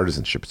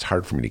bipartisanship. It's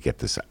hard for me to get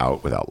this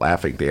out without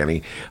laughing,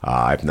 Dani.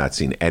 I've not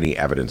seen any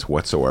evidence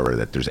whatsoever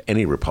that there's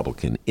any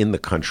Republican in the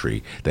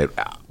country that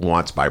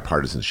wants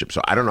bipartisanship.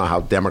 So I don't know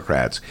how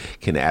Democrats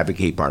can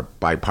advocate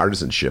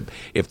bipartisanship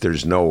if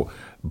there's no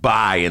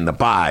buy in the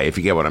buy, if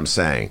you get what I'm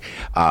saying.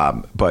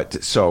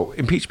 So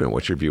impeachment,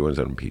 what's your view on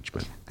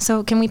impeachment?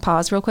 So can we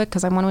pause real quick?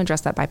 Because I want to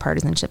address that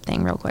bipartisanship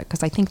thing real quick,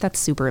 because I think that's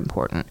super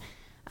important.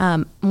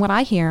 What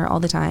I hear all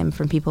the time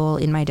from people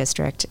in my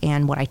district,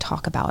 and what I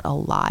talk about a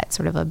lot,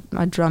 sort of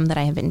a drum that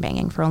I have been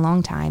banging for a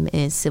long time,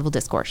 is civil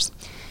discourse.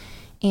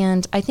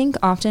 And I think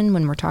often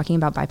when we're talking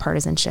about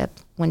bipartisanship,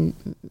 when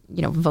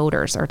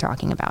voters are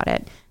talking about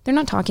it, they're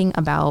not talking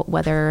about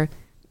whether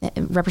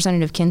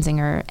Representative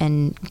Kinzinger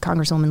and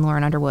Congresswoman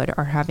Lauren Underwood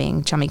are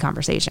having chummy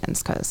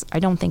conversations, because I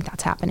don't think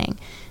that's happening.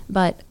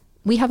 But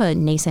we have a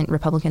nascent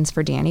Republicans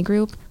for Dani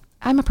group.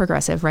 I'm a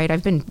progressive, right?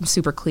 I've been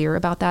super clear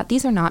about that.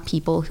 These are not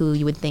people who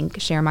you would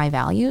think share my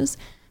values,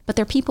 but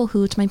they're people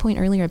who, to my point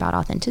earlier about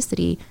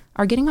authenticity,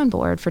 are getting on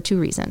board for two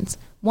reasons.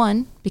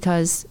 One,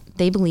 because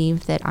they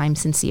believe that I'm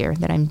sincere,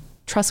 that I'm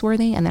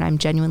trustworthy, and that I'm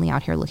genuinely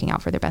out here looking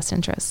out for their best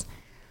interests.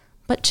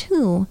 But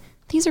two,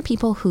 these are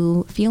people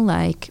who feel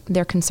like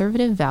their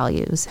conservative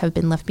values have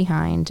been left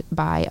behind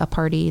by a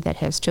party that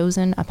has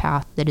chosen a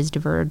path that is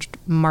diverged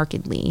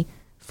markedly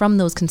from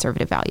those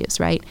conservative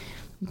values, right?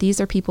 These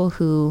are people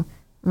who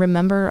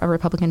remember a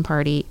Republican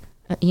Party,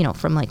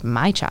 from like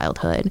my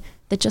childhood,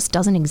 that just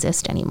doesn't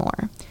exist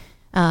anymore.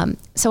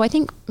 So I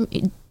think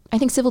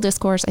civil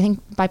discourse, I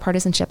think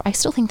bipartisanship, I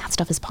still think that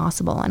stuff is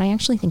possible. And I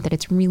actually think that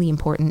it's really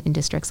important in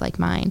districts like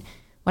mine.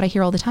 What I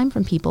hear all the time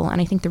from people, and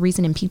I think the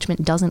reason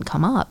impeachment doesn't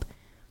come up,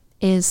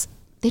 is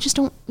they just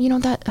don't,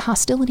 that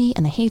hostility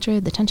and the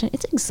hatred, the tension,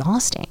 it's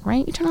exhausting,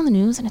 right? You turn on the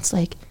news and it's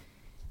like,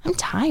 I'm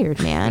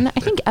tired, man. I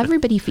think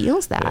everybody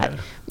feels that.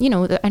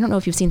 Yeah. I don't know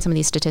if you've seen some of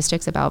these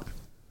statistics about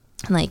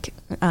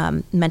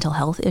mental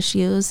health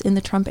issues in the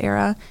Trump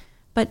era,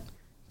 but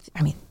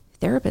I mean,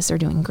 therapists are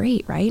doing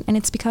great, right? And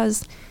it's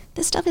because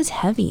this stuff is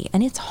heavy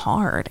and it's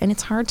hard. And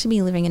it's hard to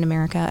be living in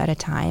America at a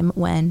time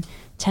when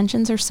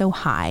tensions are so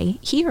high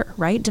here,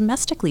 right?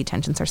 Domestically,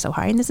 tensions are so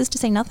high. And this is to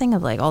say nothing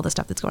of like all the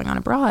stuff that's going on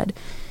abroad.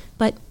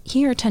 But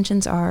here,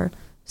 tensions are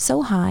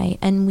so high,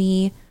 and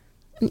we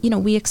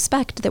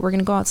expect that we're going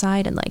to go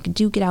outside and like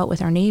duke it out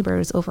with our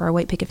neighbors over our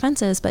white picket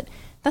fences. But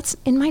that's,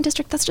 in my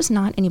district, that's just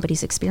not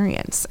anybody's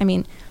experience. I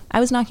mean, I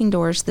was knocking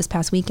doors this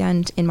past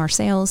weekend in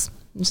Marseilles,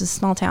 which is a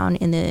small town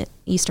in the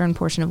eastern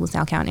portion of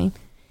LaSalle County.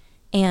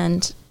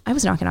 And I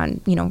was knocking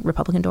on,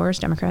 Republican doors,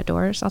 Democrat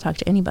doors. I'll talk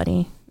to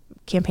anybody.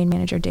 Campaign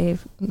manager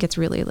Dave gets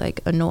really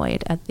like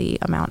annoyed at the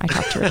amount I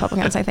talk to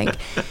Republicans, I think.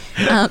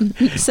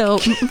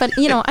 But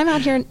I'm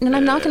out here and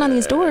I'm knocking on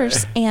these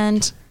doors,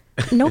 and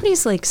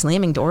nobody's like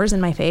slamming doors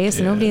in my face.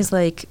 Yeah. Nobody's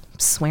like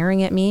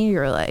swearing at me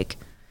or like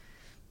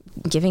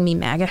giving me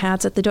MAGA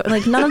hats at the door.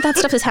 Like none of that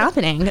stuff is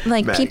happening.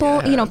 Like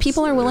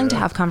people are willing to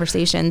have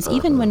conversations,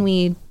 even when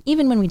we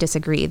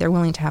disagree. They're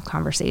willing to have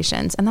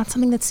conversations, and that's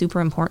something that's super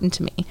important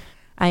to me.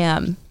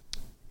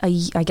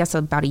 I guess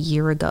about a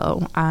year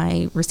ago,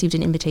 I received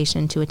an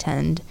invitation to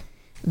attend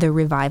the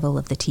revival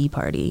of the Tea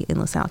Party in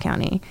LaSalle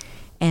County.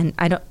 And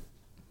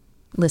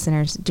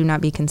listeners, do not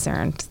be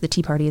concerned. The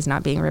Tea Party is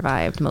not being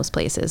revived most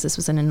places. This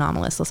was an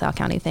anomalous LaSalle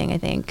County thing, I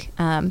think.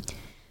 But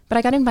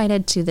I got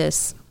invited to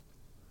this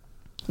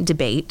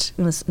debate.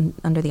 It was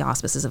under the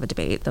auspices of a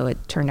debate, though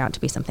it turned out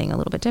to be something a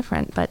little bit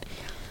different. But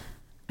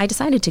I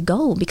decided to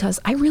go because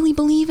I really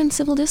believe in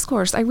civil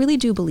discourse. I really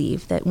do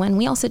believe that when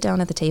we all sit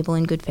down at the table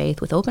in good faith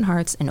with open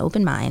hearts and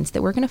open minds,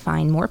 that we're going to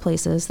find more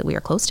places that we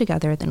are close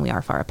together than we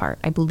are far apart.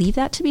 I believe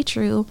that to be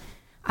true.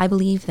 I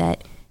believe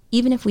that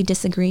even if we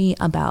disagree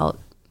about,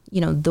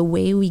 the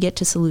way we get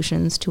to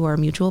solutions to our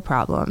mutual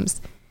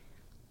problems,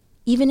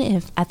 even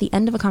if at the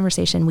end of a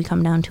conversation we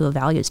come down to a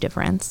values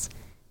difference,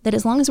 that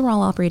as long as we're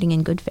all operating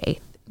in good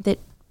faith, that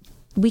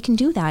we can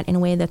do that in a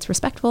way that's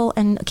respectful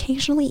and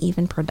occasionally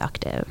even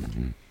productive.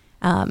 Mm-hmm.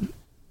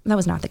 That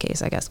was not the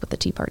case, I guess, with the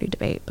Tea Party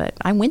debate, but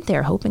I went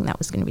there hoping that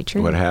was going to be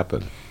true. What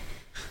happened?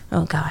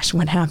 Oh gosh,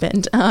 what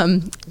happened?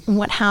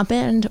 What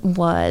happened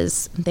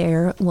was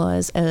there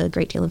was a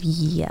great deal of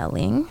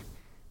yelling.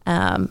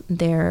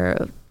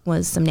 There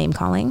was some name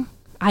calling.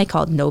 I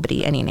called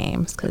nobody any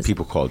names.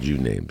 People called you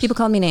names. People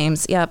called me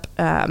names, yep.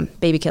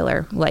 Baby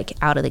killer, like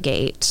out of the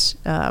gate.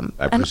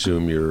 I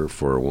presume you're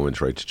for a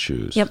woman's right to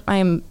choose. Yep,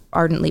 I'm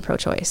ardently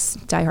pro-choice,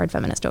 diehard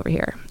feminist over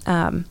here.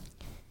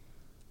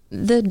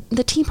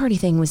 The Tea Party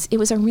thing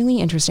was a really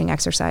interesting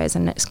exercise,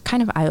 and it's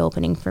kind of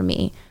eye-opening for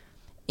me.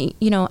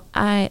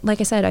 Like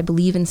I said, I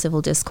believe in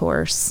civil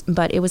discourse,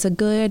 but it was a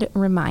good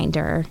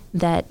reminder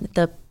that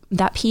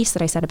that piece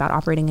that I said about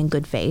operating in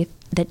good faith,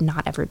 that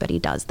not everybody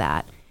does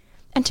that.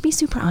 And to be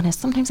super honest,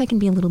 sometimes I can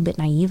be a little bit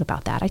naive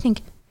about that. I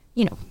think,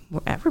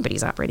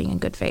 everybody's operating in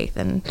good faith,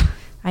 and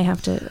I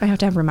have to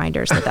have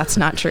reminders that that's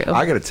not true.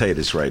 I got to tell you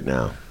this right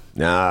now.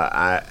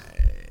 Now,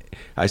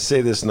 I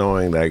say this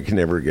knowing that I can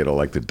never get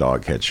elected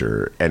dog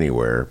catcher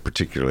anywhere,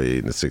 particularly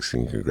in the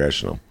 16th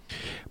Congressional.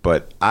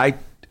 But I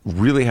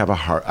really have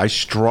I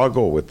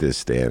struggle with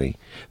this, Dani,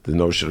 the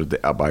notion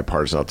of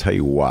bipartisan. I'll tell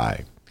you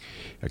why.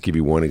 I'll give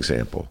you one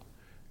example.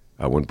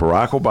 When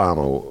Barack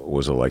Obama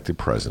was elected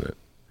president,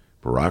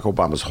 Barack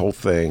Obama's whole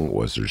thing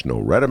was there's no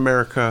red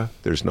America,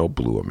 there's no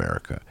blue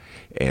America.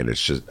 And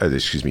it's just,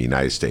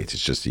 United States.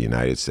 It's just the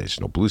United States.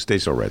 No blue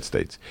states, no red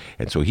states.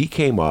 And so he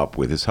came up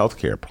with his health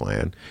care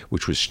plan,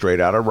 which was straight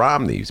out of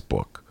Romney's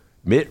book,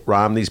 Mitt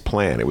Romney's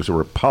plan. It was a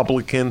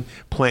Republican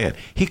plan.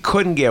 He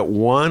couldn't get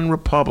one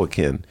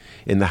Republican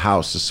in the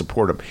House to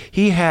support him.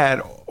 He had,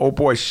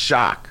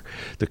 Schock,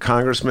 the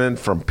congressman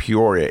from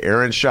Peoria,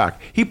 Aaron Schock.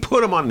 He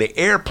put him on the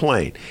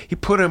airplane. He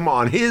put him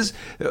on his,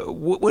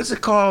 what's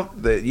it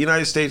called? The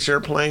United States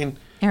airplane?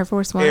 Air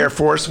Force One. Air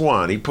Force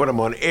One. He put him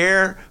on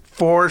Air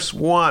Force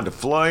One to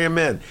fly him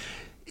in.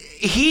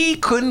 He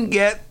couldn't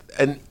get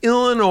an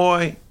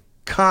Illinois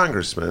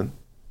congressman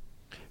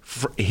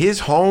for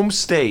his home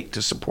state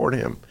to support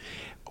him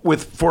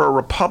for a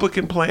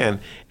Republican plan,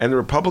 and the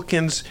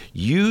Republicans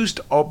used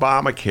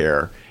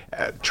Obamacare,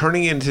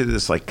 turning into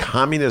this like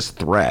communist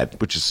threat,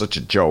 which is such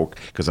a joke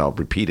because I'll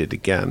repeat it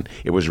again.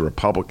 It was a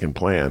Republican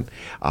plan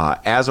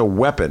as a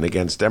weapon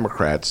against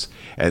Democrats,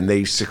 and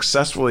they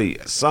successfully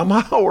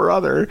somehow or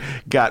other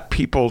got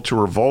people to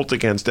revolt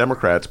against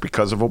Democrats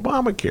because of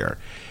Obamacare.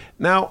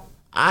 Now,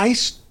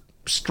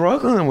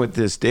 struggling with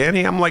this,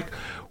 Dani. I'm like,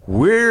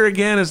 where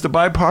again is the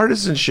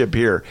bipartisanship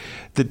here?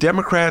 The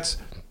Democrats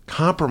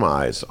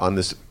compromise on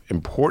this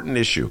important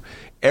issue.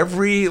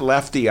 Every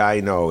lefty I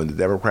know in the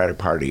Democratic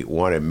Party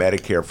wanted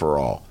Medicare for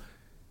all,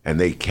 and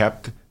they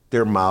kept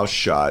their mouth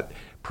shut.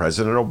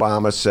 President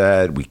Obama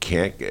said,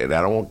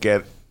 I won't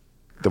get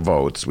the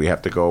votes. We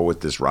have to go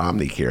with this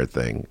Romney Care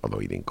thing, although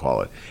he didn't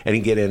call it, and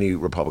he didn't get any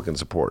Republican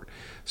support.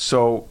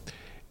 So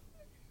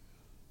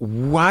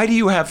why do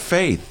you have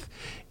faith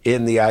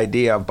in the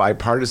idea of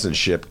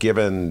bipartisanship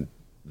given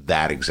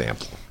that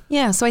example?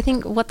 Yeah, so I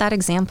think what that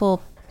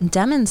example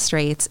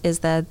demonstrates is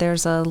that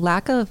there's a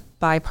lack of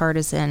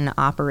bipartisan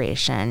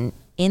operation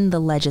in the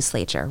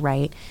legislature,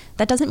 right?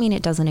 That doesn't mean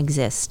it doesn't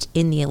exist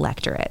in the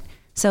electorate.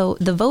 So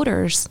the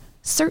voters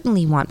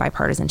certainly want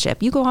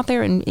bipartisanship. You go out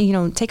there and,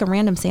 take a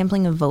random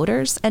sampling of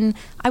voters, and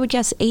I would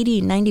guess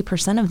 80,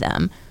 90% of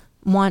them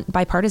want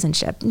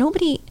bipartisanship.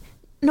 Nobody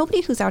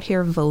who's out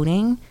here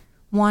voting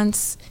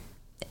wants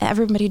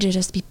everybody to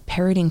just be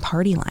parroting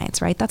party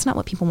lines, right? That's not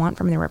what people want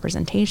from their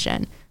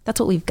representation. That's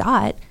what we've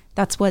got.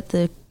 That's what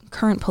the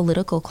current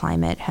political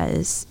climate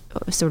has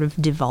sort of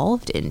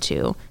devolved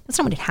into. That's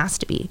not what it has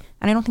to be.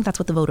 And I don't think that's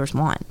what the voters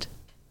want.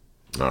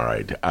 All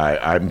right.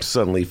 I'm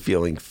suddenly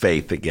feeling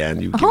faith again.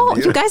 You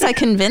guys, I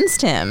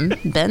convinced him.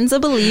 Ben's a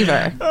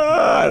believer.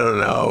 I don't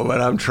know, but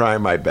I'm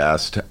trying my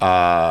best.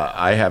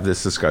 I have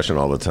this discussion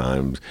all the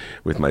time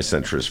with my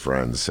centrist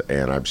friends,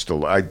 and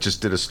I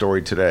just did a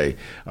story today.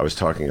 I was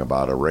talking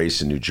about a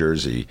race in New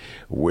Jersey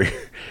where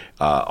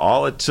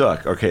all it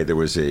took, there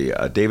was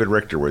David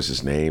Richter was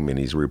his name, and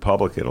he's a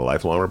Republican, a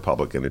lifelong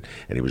Republican,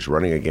 and he was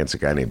running against a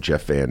guy named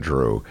Jeff Van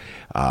Drew.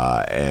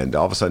 And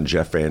all of a sudden,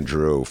 Jeff Van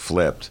Drew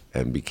flipped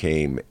and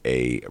became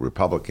a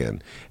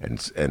Republican,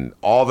 and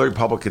all the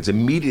Republicans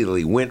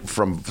immediately went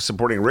from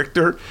supporting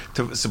Richter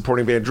to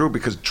supporting Van Drew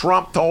because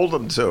Trump told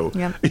them to.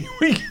 Yep.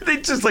 They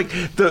just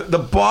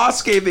the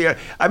boss gave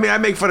I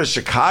make fun of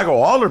Chicago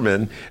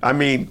aldermen.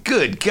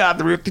 Good God,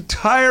 the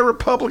entire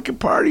Republican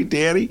Party,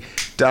 Danny.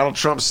 Donald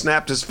Trump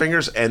snapped his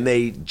fingers and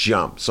they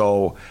jumped.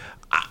 So,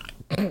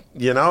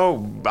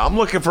 I'm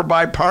looking for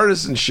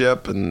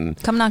bipartisanship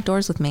and come knock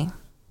doors with me.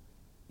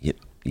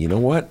 You know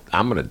what?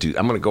 I'm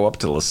gonna go up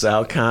to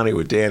LaSalle County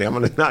with Danny. I'm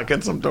gonna knock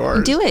on some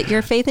doors. Do it.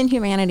 Your faith in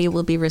humanity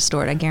will be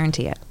restored. I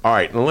guarantee it. All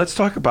right. Now let's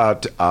talk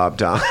about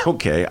Don.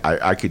 Okay,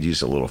 I could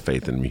use a little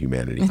faith in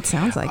humanity. It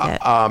sounds like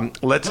it.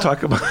 Let's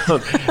talk about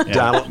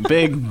Donald.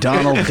 Big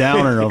Donald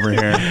Downer over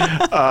here.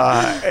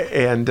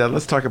 And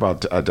let's talk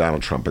about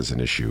Donald Trump as an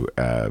issue.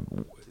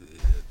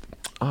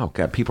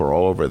 People are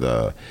all over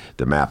the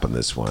map on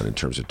this one in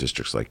terms of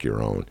districts like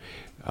your own.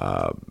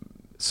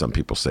 Some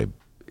people say,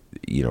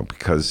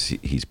 because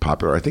he's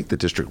popular. I think the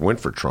district went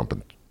for Trump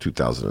in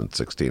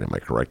 2016. Am I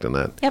correct on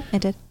that? Yep,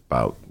 it did.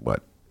 About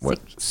what?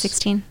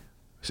 16.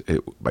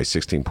 By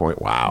 16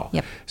 point? Wow.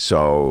 Yep.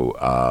 So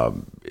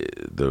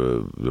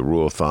the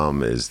rule of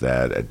thumb is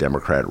that a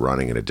Democrat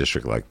running in a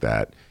district like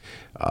that,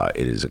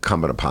 it is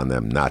incumbent upon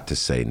them not to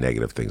say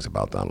negative things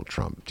about Donald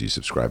Trump. Do you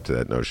subscribe to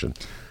that notion?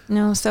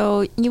 No,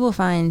 so you will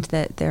find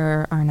that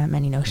there are not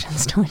many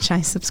notions to which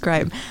I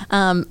subscribe.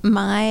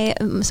 My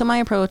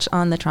approach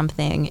on the Trump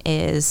thing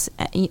is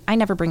I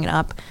never bring it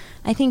up.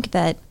 I think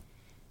that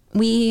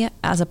we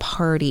as a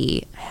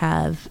party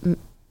have,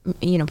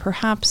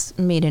 perhaps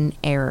made an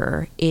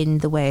error in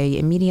the way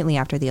immediately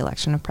after the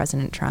election of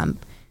President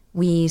Trump,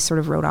 we sort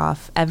of wrote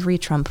off every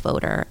Trump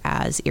voter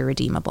as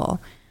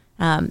irredeemable.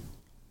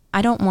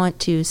 I don't want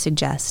to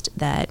suggest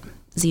that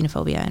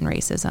xenophobia and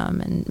racism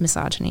and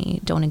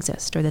misogyny don't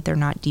exist or that they're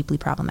not deeply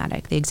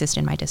problematic. They exist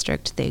in my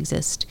district. They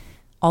exist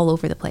all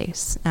over the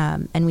place.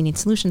 And we need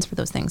solutions for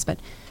those things. But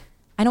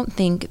I don't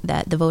think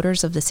that the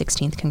voters of the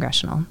 16th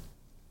Congressional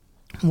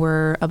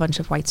were a bunch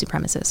of white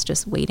supremacists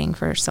just waiting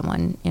for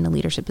someone in a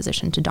leadership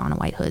position to don a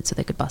white hood so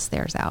they could bust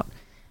theirs out.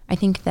 I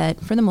think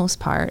that for the most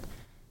part,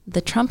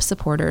 the Trump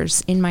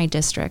supporters in my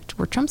district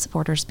were Trump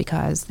supporters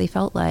because they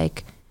felt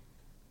like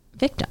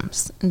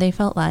victims. They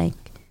felt like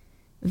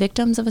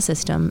victims of a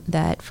system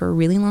that for a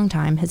really long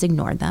time has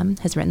ignored them,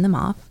 has written them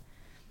off.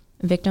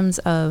 Victims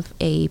of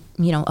a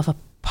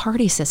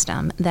party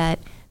system that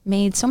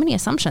made so many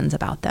assumptions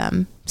about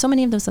them. So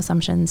many of those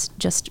assumptions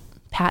just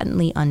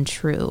patently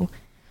untrue.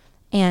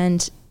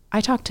 And I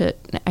talk to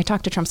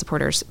Trump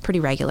supporters pretty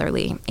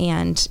regularly,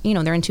 and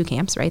they're in two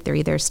camps, right? They're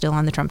either still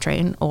on the Trump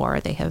train or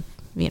they have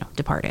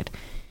departed.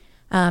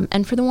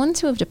 And for the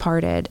ones who have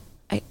departed,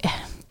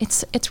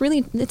 it's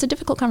a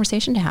difficult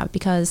conversation to have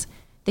because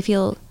they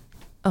feel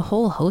a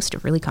whole host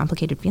of really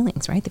complicated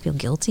feelings, right? They feel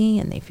guilty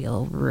and they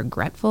feel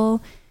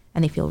regretful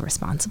and they feel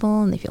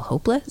responsible and they feel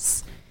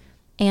hopeless.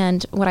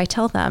 And what I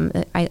tell them,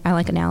 I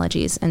like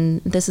analogies,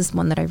 and this is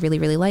one that I really,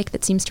 really like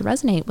that seems to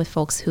resonate with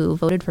folks who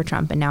voted for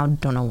Trump and now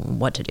don't know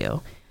what to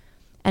do.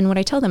 And what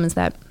I tell them is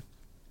that,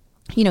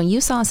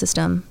 you saw a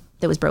system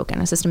that was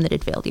broken, a system that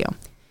had failed you.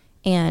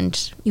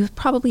 And you've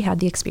probably had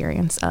the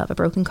experience of a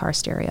broken car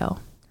stereo,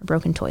 a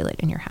broken toilet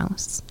in your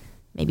house.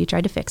 Maybe you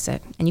tried to fix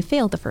it and you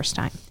failed the first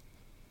time.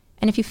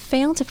 And if you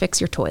fail to fix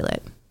your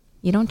toilet,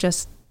 you don't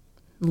just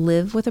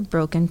live with a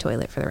broken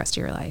toilet for the rest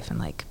of your life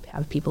and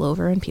have people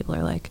over and people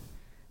are like,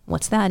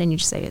 what's that? And you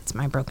just say, it's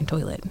my broken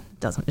toilet.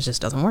 It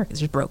just doesn't work.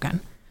 It's just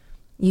broken.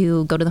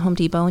 You go to the Home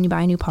Depot and you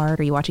buy a new part,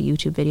 or you watch a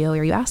YouTube video,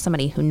 or you ask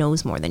somebody who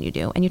knows more than you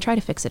do and you try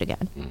to fix it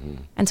again. Mm-hmm.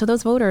 And so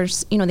those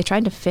voters, they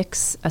tried to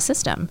fix a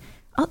system.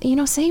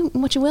 Say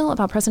what you will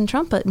about President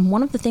Trump, but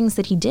one of the things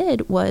that he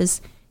did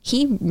was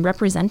he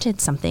represented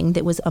something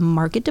that was a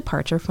marked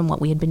departure from what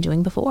we had been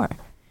doing before.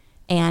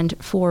 And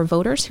for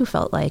voters who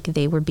felt like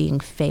they were being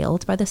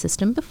failed by the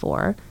system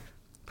before,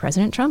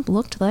 President Trump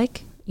looked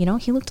like,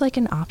 he looked like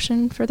an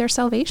option for their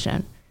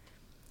salvation.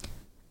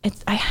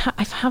 I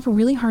have a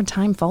really hard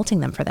time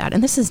faulting them for that.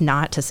 And this is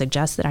not to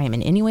suggest that I am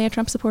in any way a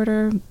Trump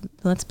supporter.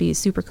 Let's be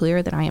super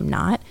clear that I am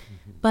not.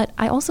 But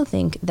I also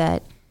think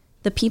that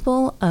the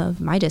people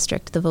of my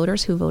district, the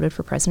voters who voted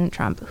for President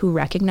Trump, who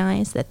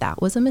recognize that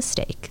that was a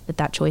mistake,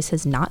 that choice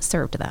has not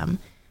served them,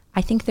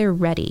 I think they're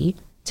ready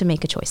to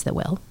make a choice that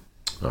will.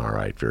 All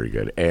right, very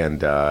good.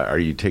 And are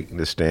you taking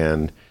the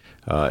stand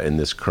in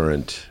this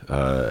current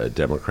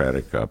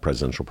Democratic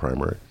presidential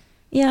primary?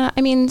 Yeah,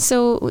 I mean,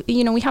 so,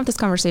 we have this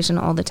conversation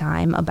all the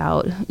time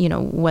about,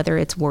 whether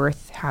it's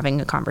worth having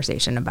a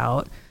conversation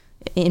about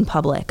in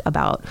public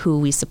about who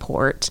we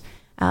support.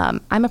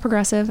 I'm a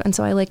progressive, and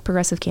so I like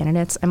progressive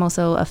candidates. I'm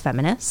also a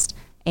feminist,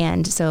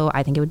 and so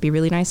I think it would be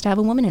really nice to have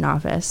a woman in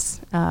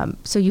office.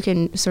 So you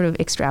can sort of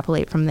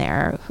extrapolate from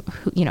there,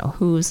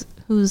 whose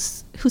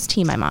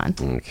team I'm on.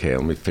 Okay,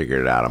 let me figure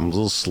it out. I'm a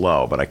little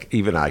slow, but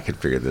even I could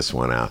figure this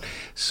one out.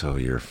 So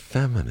you're a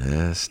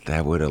feminist.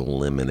 That would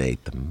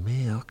eliminate the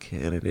male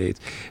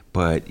candidates.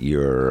 But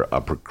you're a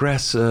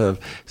progressive,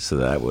 so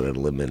that would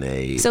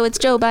eliminate... So it's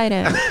Joe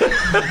Biden.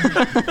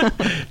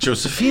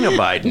 Josephina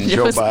Biden.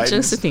 Joe Biden.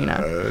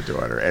 Josephina.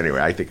 Daughter.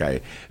 Anyway, I think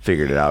I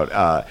figured it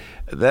out.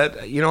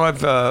 Let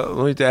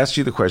me ask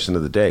you the question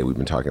of the day. We've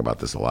been talking about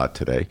this a lot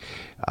today.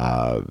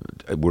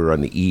 We're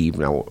on the eve.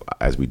 Now,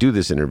 as we do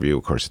this interview,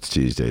 of course, it's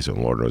Tuesday, so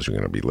Lord knows you're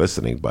going to be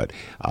listening, but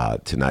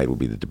tonight will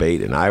be the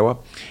debate in Iowa.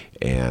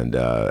 And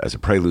as a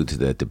prelude to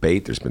that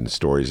debate, there's been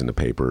stories in the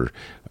paper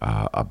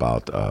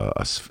about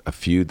a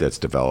feud that's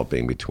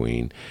developing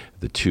between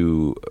the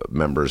two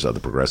members of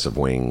the progressive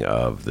wing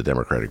of the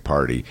Democratic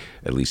Party,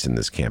 at least in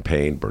this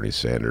campaign, Bernie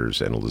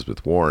Sanders and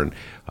Elizabeth Warren.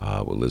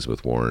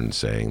 Elizabeth Warren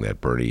saying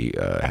that Bernie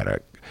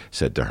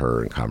said to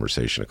her in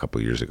conversation a couple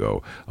of years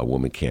ago, a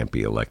woman can't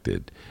be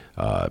elected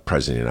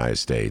president of the United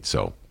States,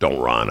 so don't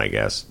run, I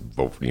guess.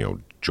 Vote,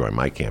 join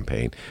my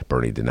campaign.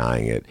 Bernie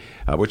denying it.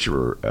 What's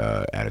your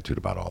attitude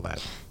about all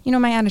that?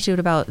 My attitude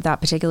about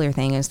that particular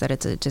thing is that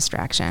it's a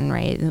distraction,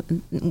 right?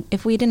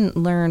 If we didn't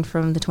learn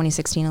from the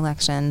 2016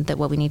 election that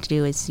what we need to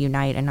do is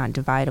unite and not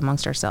divide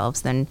amongst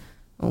ourselves, then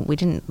we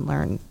didn't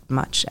learn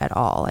much at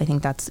all. I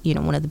think that's,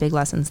 one of the big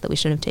lessons that we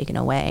should have taken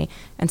away.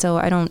 And so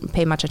I don't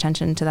pay much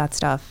attention to that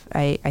stuff.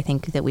 I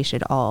think that we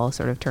should all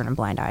sort of turn a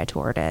blind eye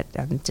toward it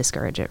and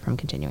discourage it from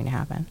continuing to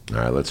happen. All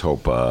right, let's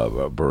hope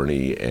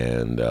Bernie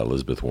and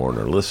Elizabeth Warren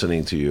are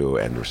listening to you,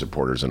 and their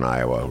supporters in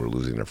Iowa who are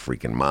losing their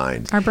freaking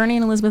minds. Are Bernie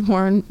and Elizabeth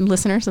Warren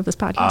listeners of this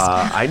podcast?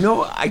 I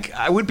know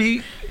I would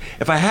be,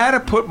 if I had to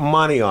put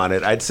money on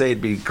it, I'd say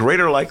it'd be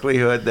greater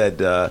likelihood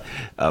that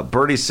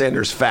Bernie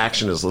Sanders'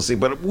 faction is listening.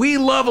 But we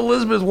love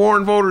Elizabeth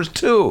Warren voters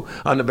too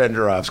on the Ben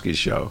Brzozowski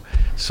show.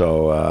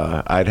 So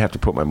I'd have to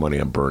put my money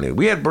on Bernie.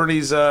 We had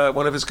Bernie's,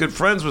 one of his good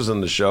friends was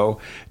on the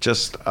show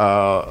just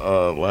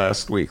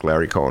last week.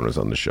 Larry Cohen was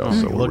on the show.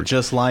 So he looked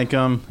just like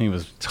him. He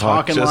was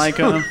talking like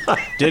him.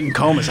 Didn't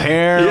comb his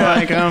hair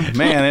like him.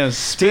 Man, it was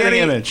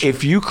spitting image.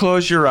 If you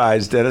close your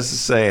eyes, Dennis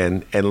is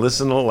saying, and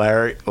listen to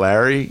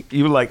Larry,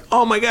 you were like,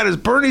 oh my God, is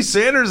Bernie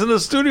Sanders in the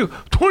studio?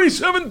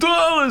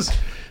 $27.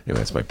 Anyway,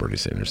 that's my Bernie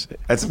Sanders.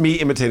 That's me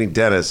imitating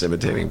Dennis,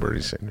 imitating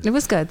Bernie Sanders. It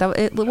was good.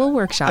 We'll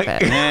workshop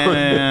it.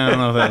 I don't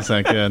know if that's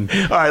that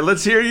good. All right,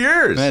 let's hear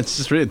yours. That's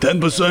just really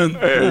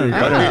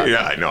 10%.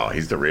 Yeah, I know.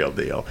 He's the real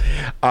deal.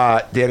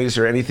 Dani, is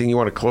there anything you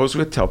want to close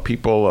with? Tell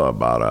people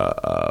about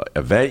a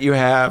event you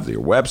have,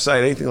 your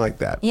website, anything like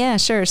that. Yeah,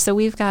 sure. So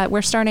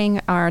we're starting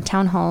our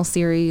town hall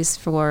series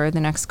for the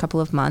next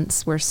couple of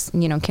months.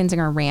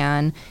 Kinzinger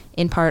ran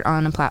in part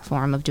on a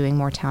platform of doing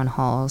more town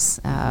halls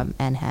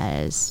and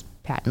has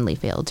patently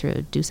failed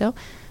to do so.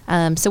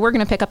 So we're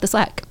going to pick up the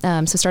slack.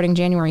 So starting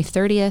January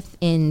 30th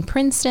in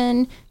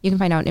Princeton, you can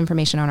find out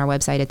information on our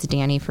website. It's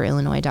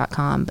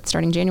daniforillinois.com. But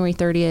starting January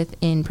 30th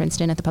in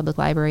Princeton at the public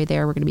library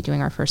there, we're going to be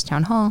doing our first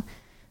town hall.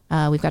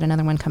 We've got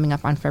another one coming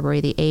up on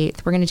February the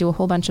 8th. We're going to do a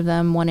whole bunch of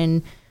them, one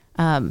in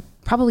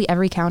probably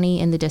every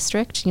county in the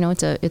district.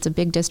 It's a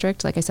big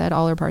district. Like I said,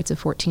 all are parts of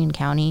 14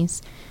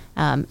 counties.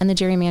 And the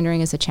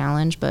gerrymandering is a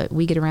challenge, but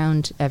we get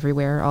around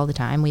everywhere all the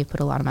time. We've put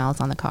a lot of miles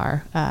on the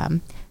car.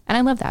 And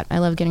I love that. I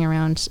love getting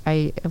around.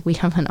 We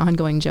have an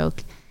ongoing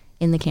joke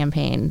in the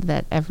campaign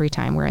that every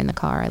time we're in the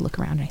car, I look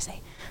around and I say,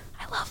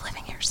 I love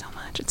living here so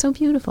much. It's so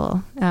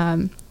beautiful.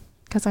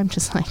 Because I'm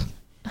just like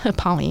a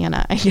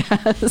Pollyanna, I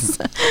guess.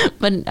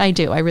 But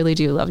I really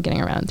do love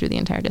getting around through the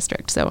entire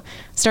district. So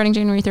starting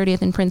January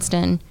 30th in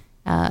Princeton,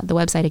 the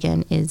website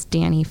again is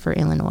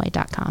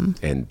daniforillinois.com.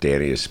 And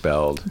Dani is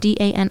spelled?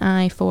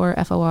 DANI for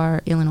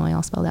FOR, Illinois,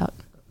 all spelled out.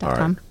 All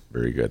right.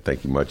 Very good.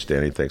 Thank you much,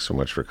 Dani. Thanks so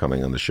much for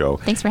coming on the show.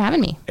 Thanks for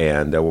having me.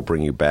 And we'll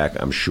bring you back,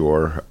 I'm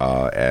sure,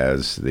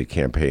 as the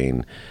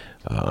campaign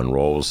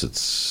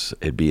unrolls.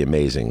 It'd be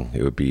amazing.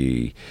 It would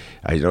be.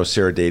 I know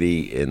Sarah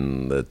Dady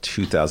in the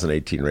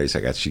 2018 race. I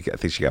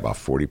think she got about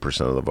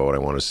 40% of the vote. I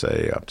want to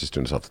say. I'm just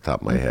doing this off the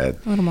top of my head.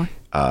 A little more.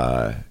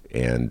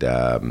 And,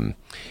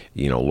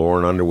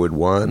 Lauren Underwood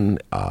won.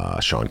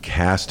 Sean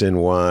Caston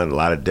won. A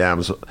lot of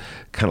Dems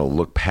kind of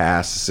look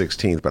past the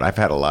 16th, but I've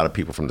had a lot of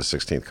people from the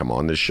 16th come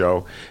on this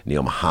show.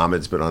 Neil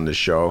Muhammad's been on this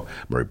show.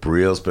 Murray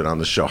Breel's been on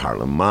the show.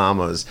 Harlem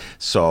Mamas.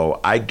 So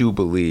I do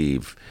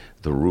believe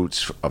the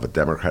roots of a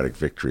Democratic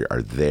victory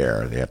are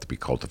there. They have to be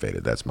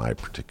cultivated. That's my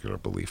particular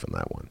belief in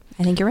that one.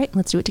 I think you're right.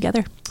 Let's do it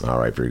together. All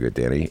right. Very good,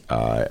 Dani.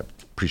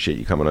 Appreciate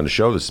you coming on the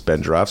show. This is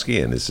Ben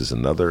Brzozowski, and this is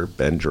another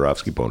Ben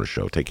Brzozowski bonus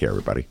show. Take care,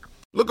 everybody.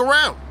 Look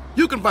around.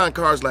 You can find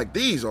cars like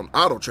these on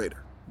AutoTrader.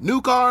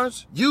 New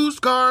cars,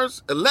 used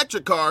cars,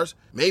 electric cars,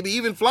 maybe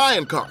even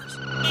flying cars.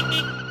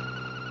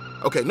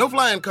 Okay, no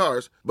flying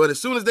cars, but as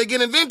soon as they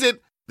get invented,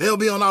 they'll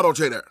be on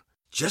AutoTrader.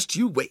 Just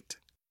you wait.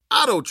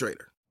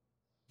 AutoTrader.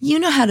 You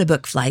know how to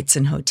book flights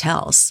and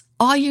hotels.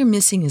 All you're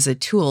missing is a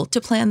tool to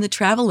plan the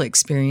travel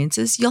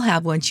experiences you'll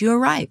have once you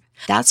arrive.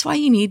 That's why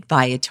you need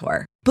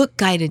Viator. Book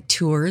guided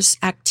tours,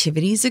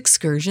 activities,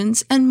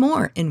 excursions, and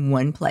more in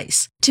one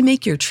place to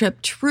make your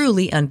trip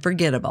truly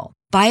unforgettable.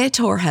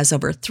 Viator has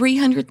over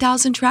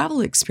 300,000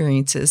 travel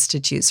experiences to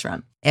choose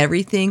from.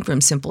 Everything from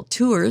simple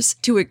tours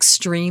to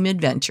extreme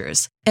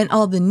adventures and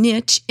all the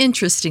niche,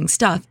 interesting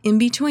stuff in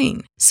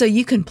between. So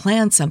you can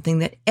plan something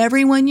that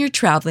everyone you're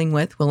traveling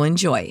with will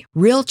enjoy.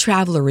 Real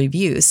traveler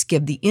reviews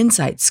give the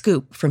inside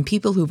scoop from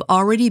people who've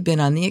already been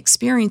on the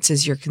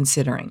experiences you're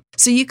considering.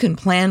 So you can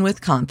plan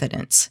with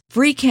confidence.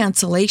 Free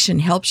cancellation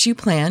helps you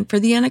plan for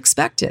the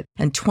unexpected.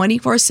 And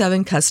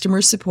 24/7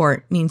 customer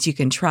support means you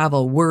can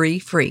travel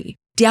worry-free.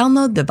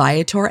 Download the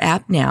Viator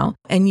app now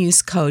and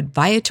use code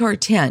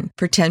Viator10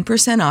 for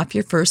 10% off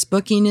your first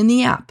booking in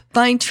the app.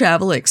 Find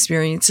travel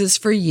experiences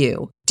for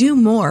you. Do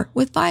more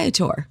with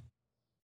Viator.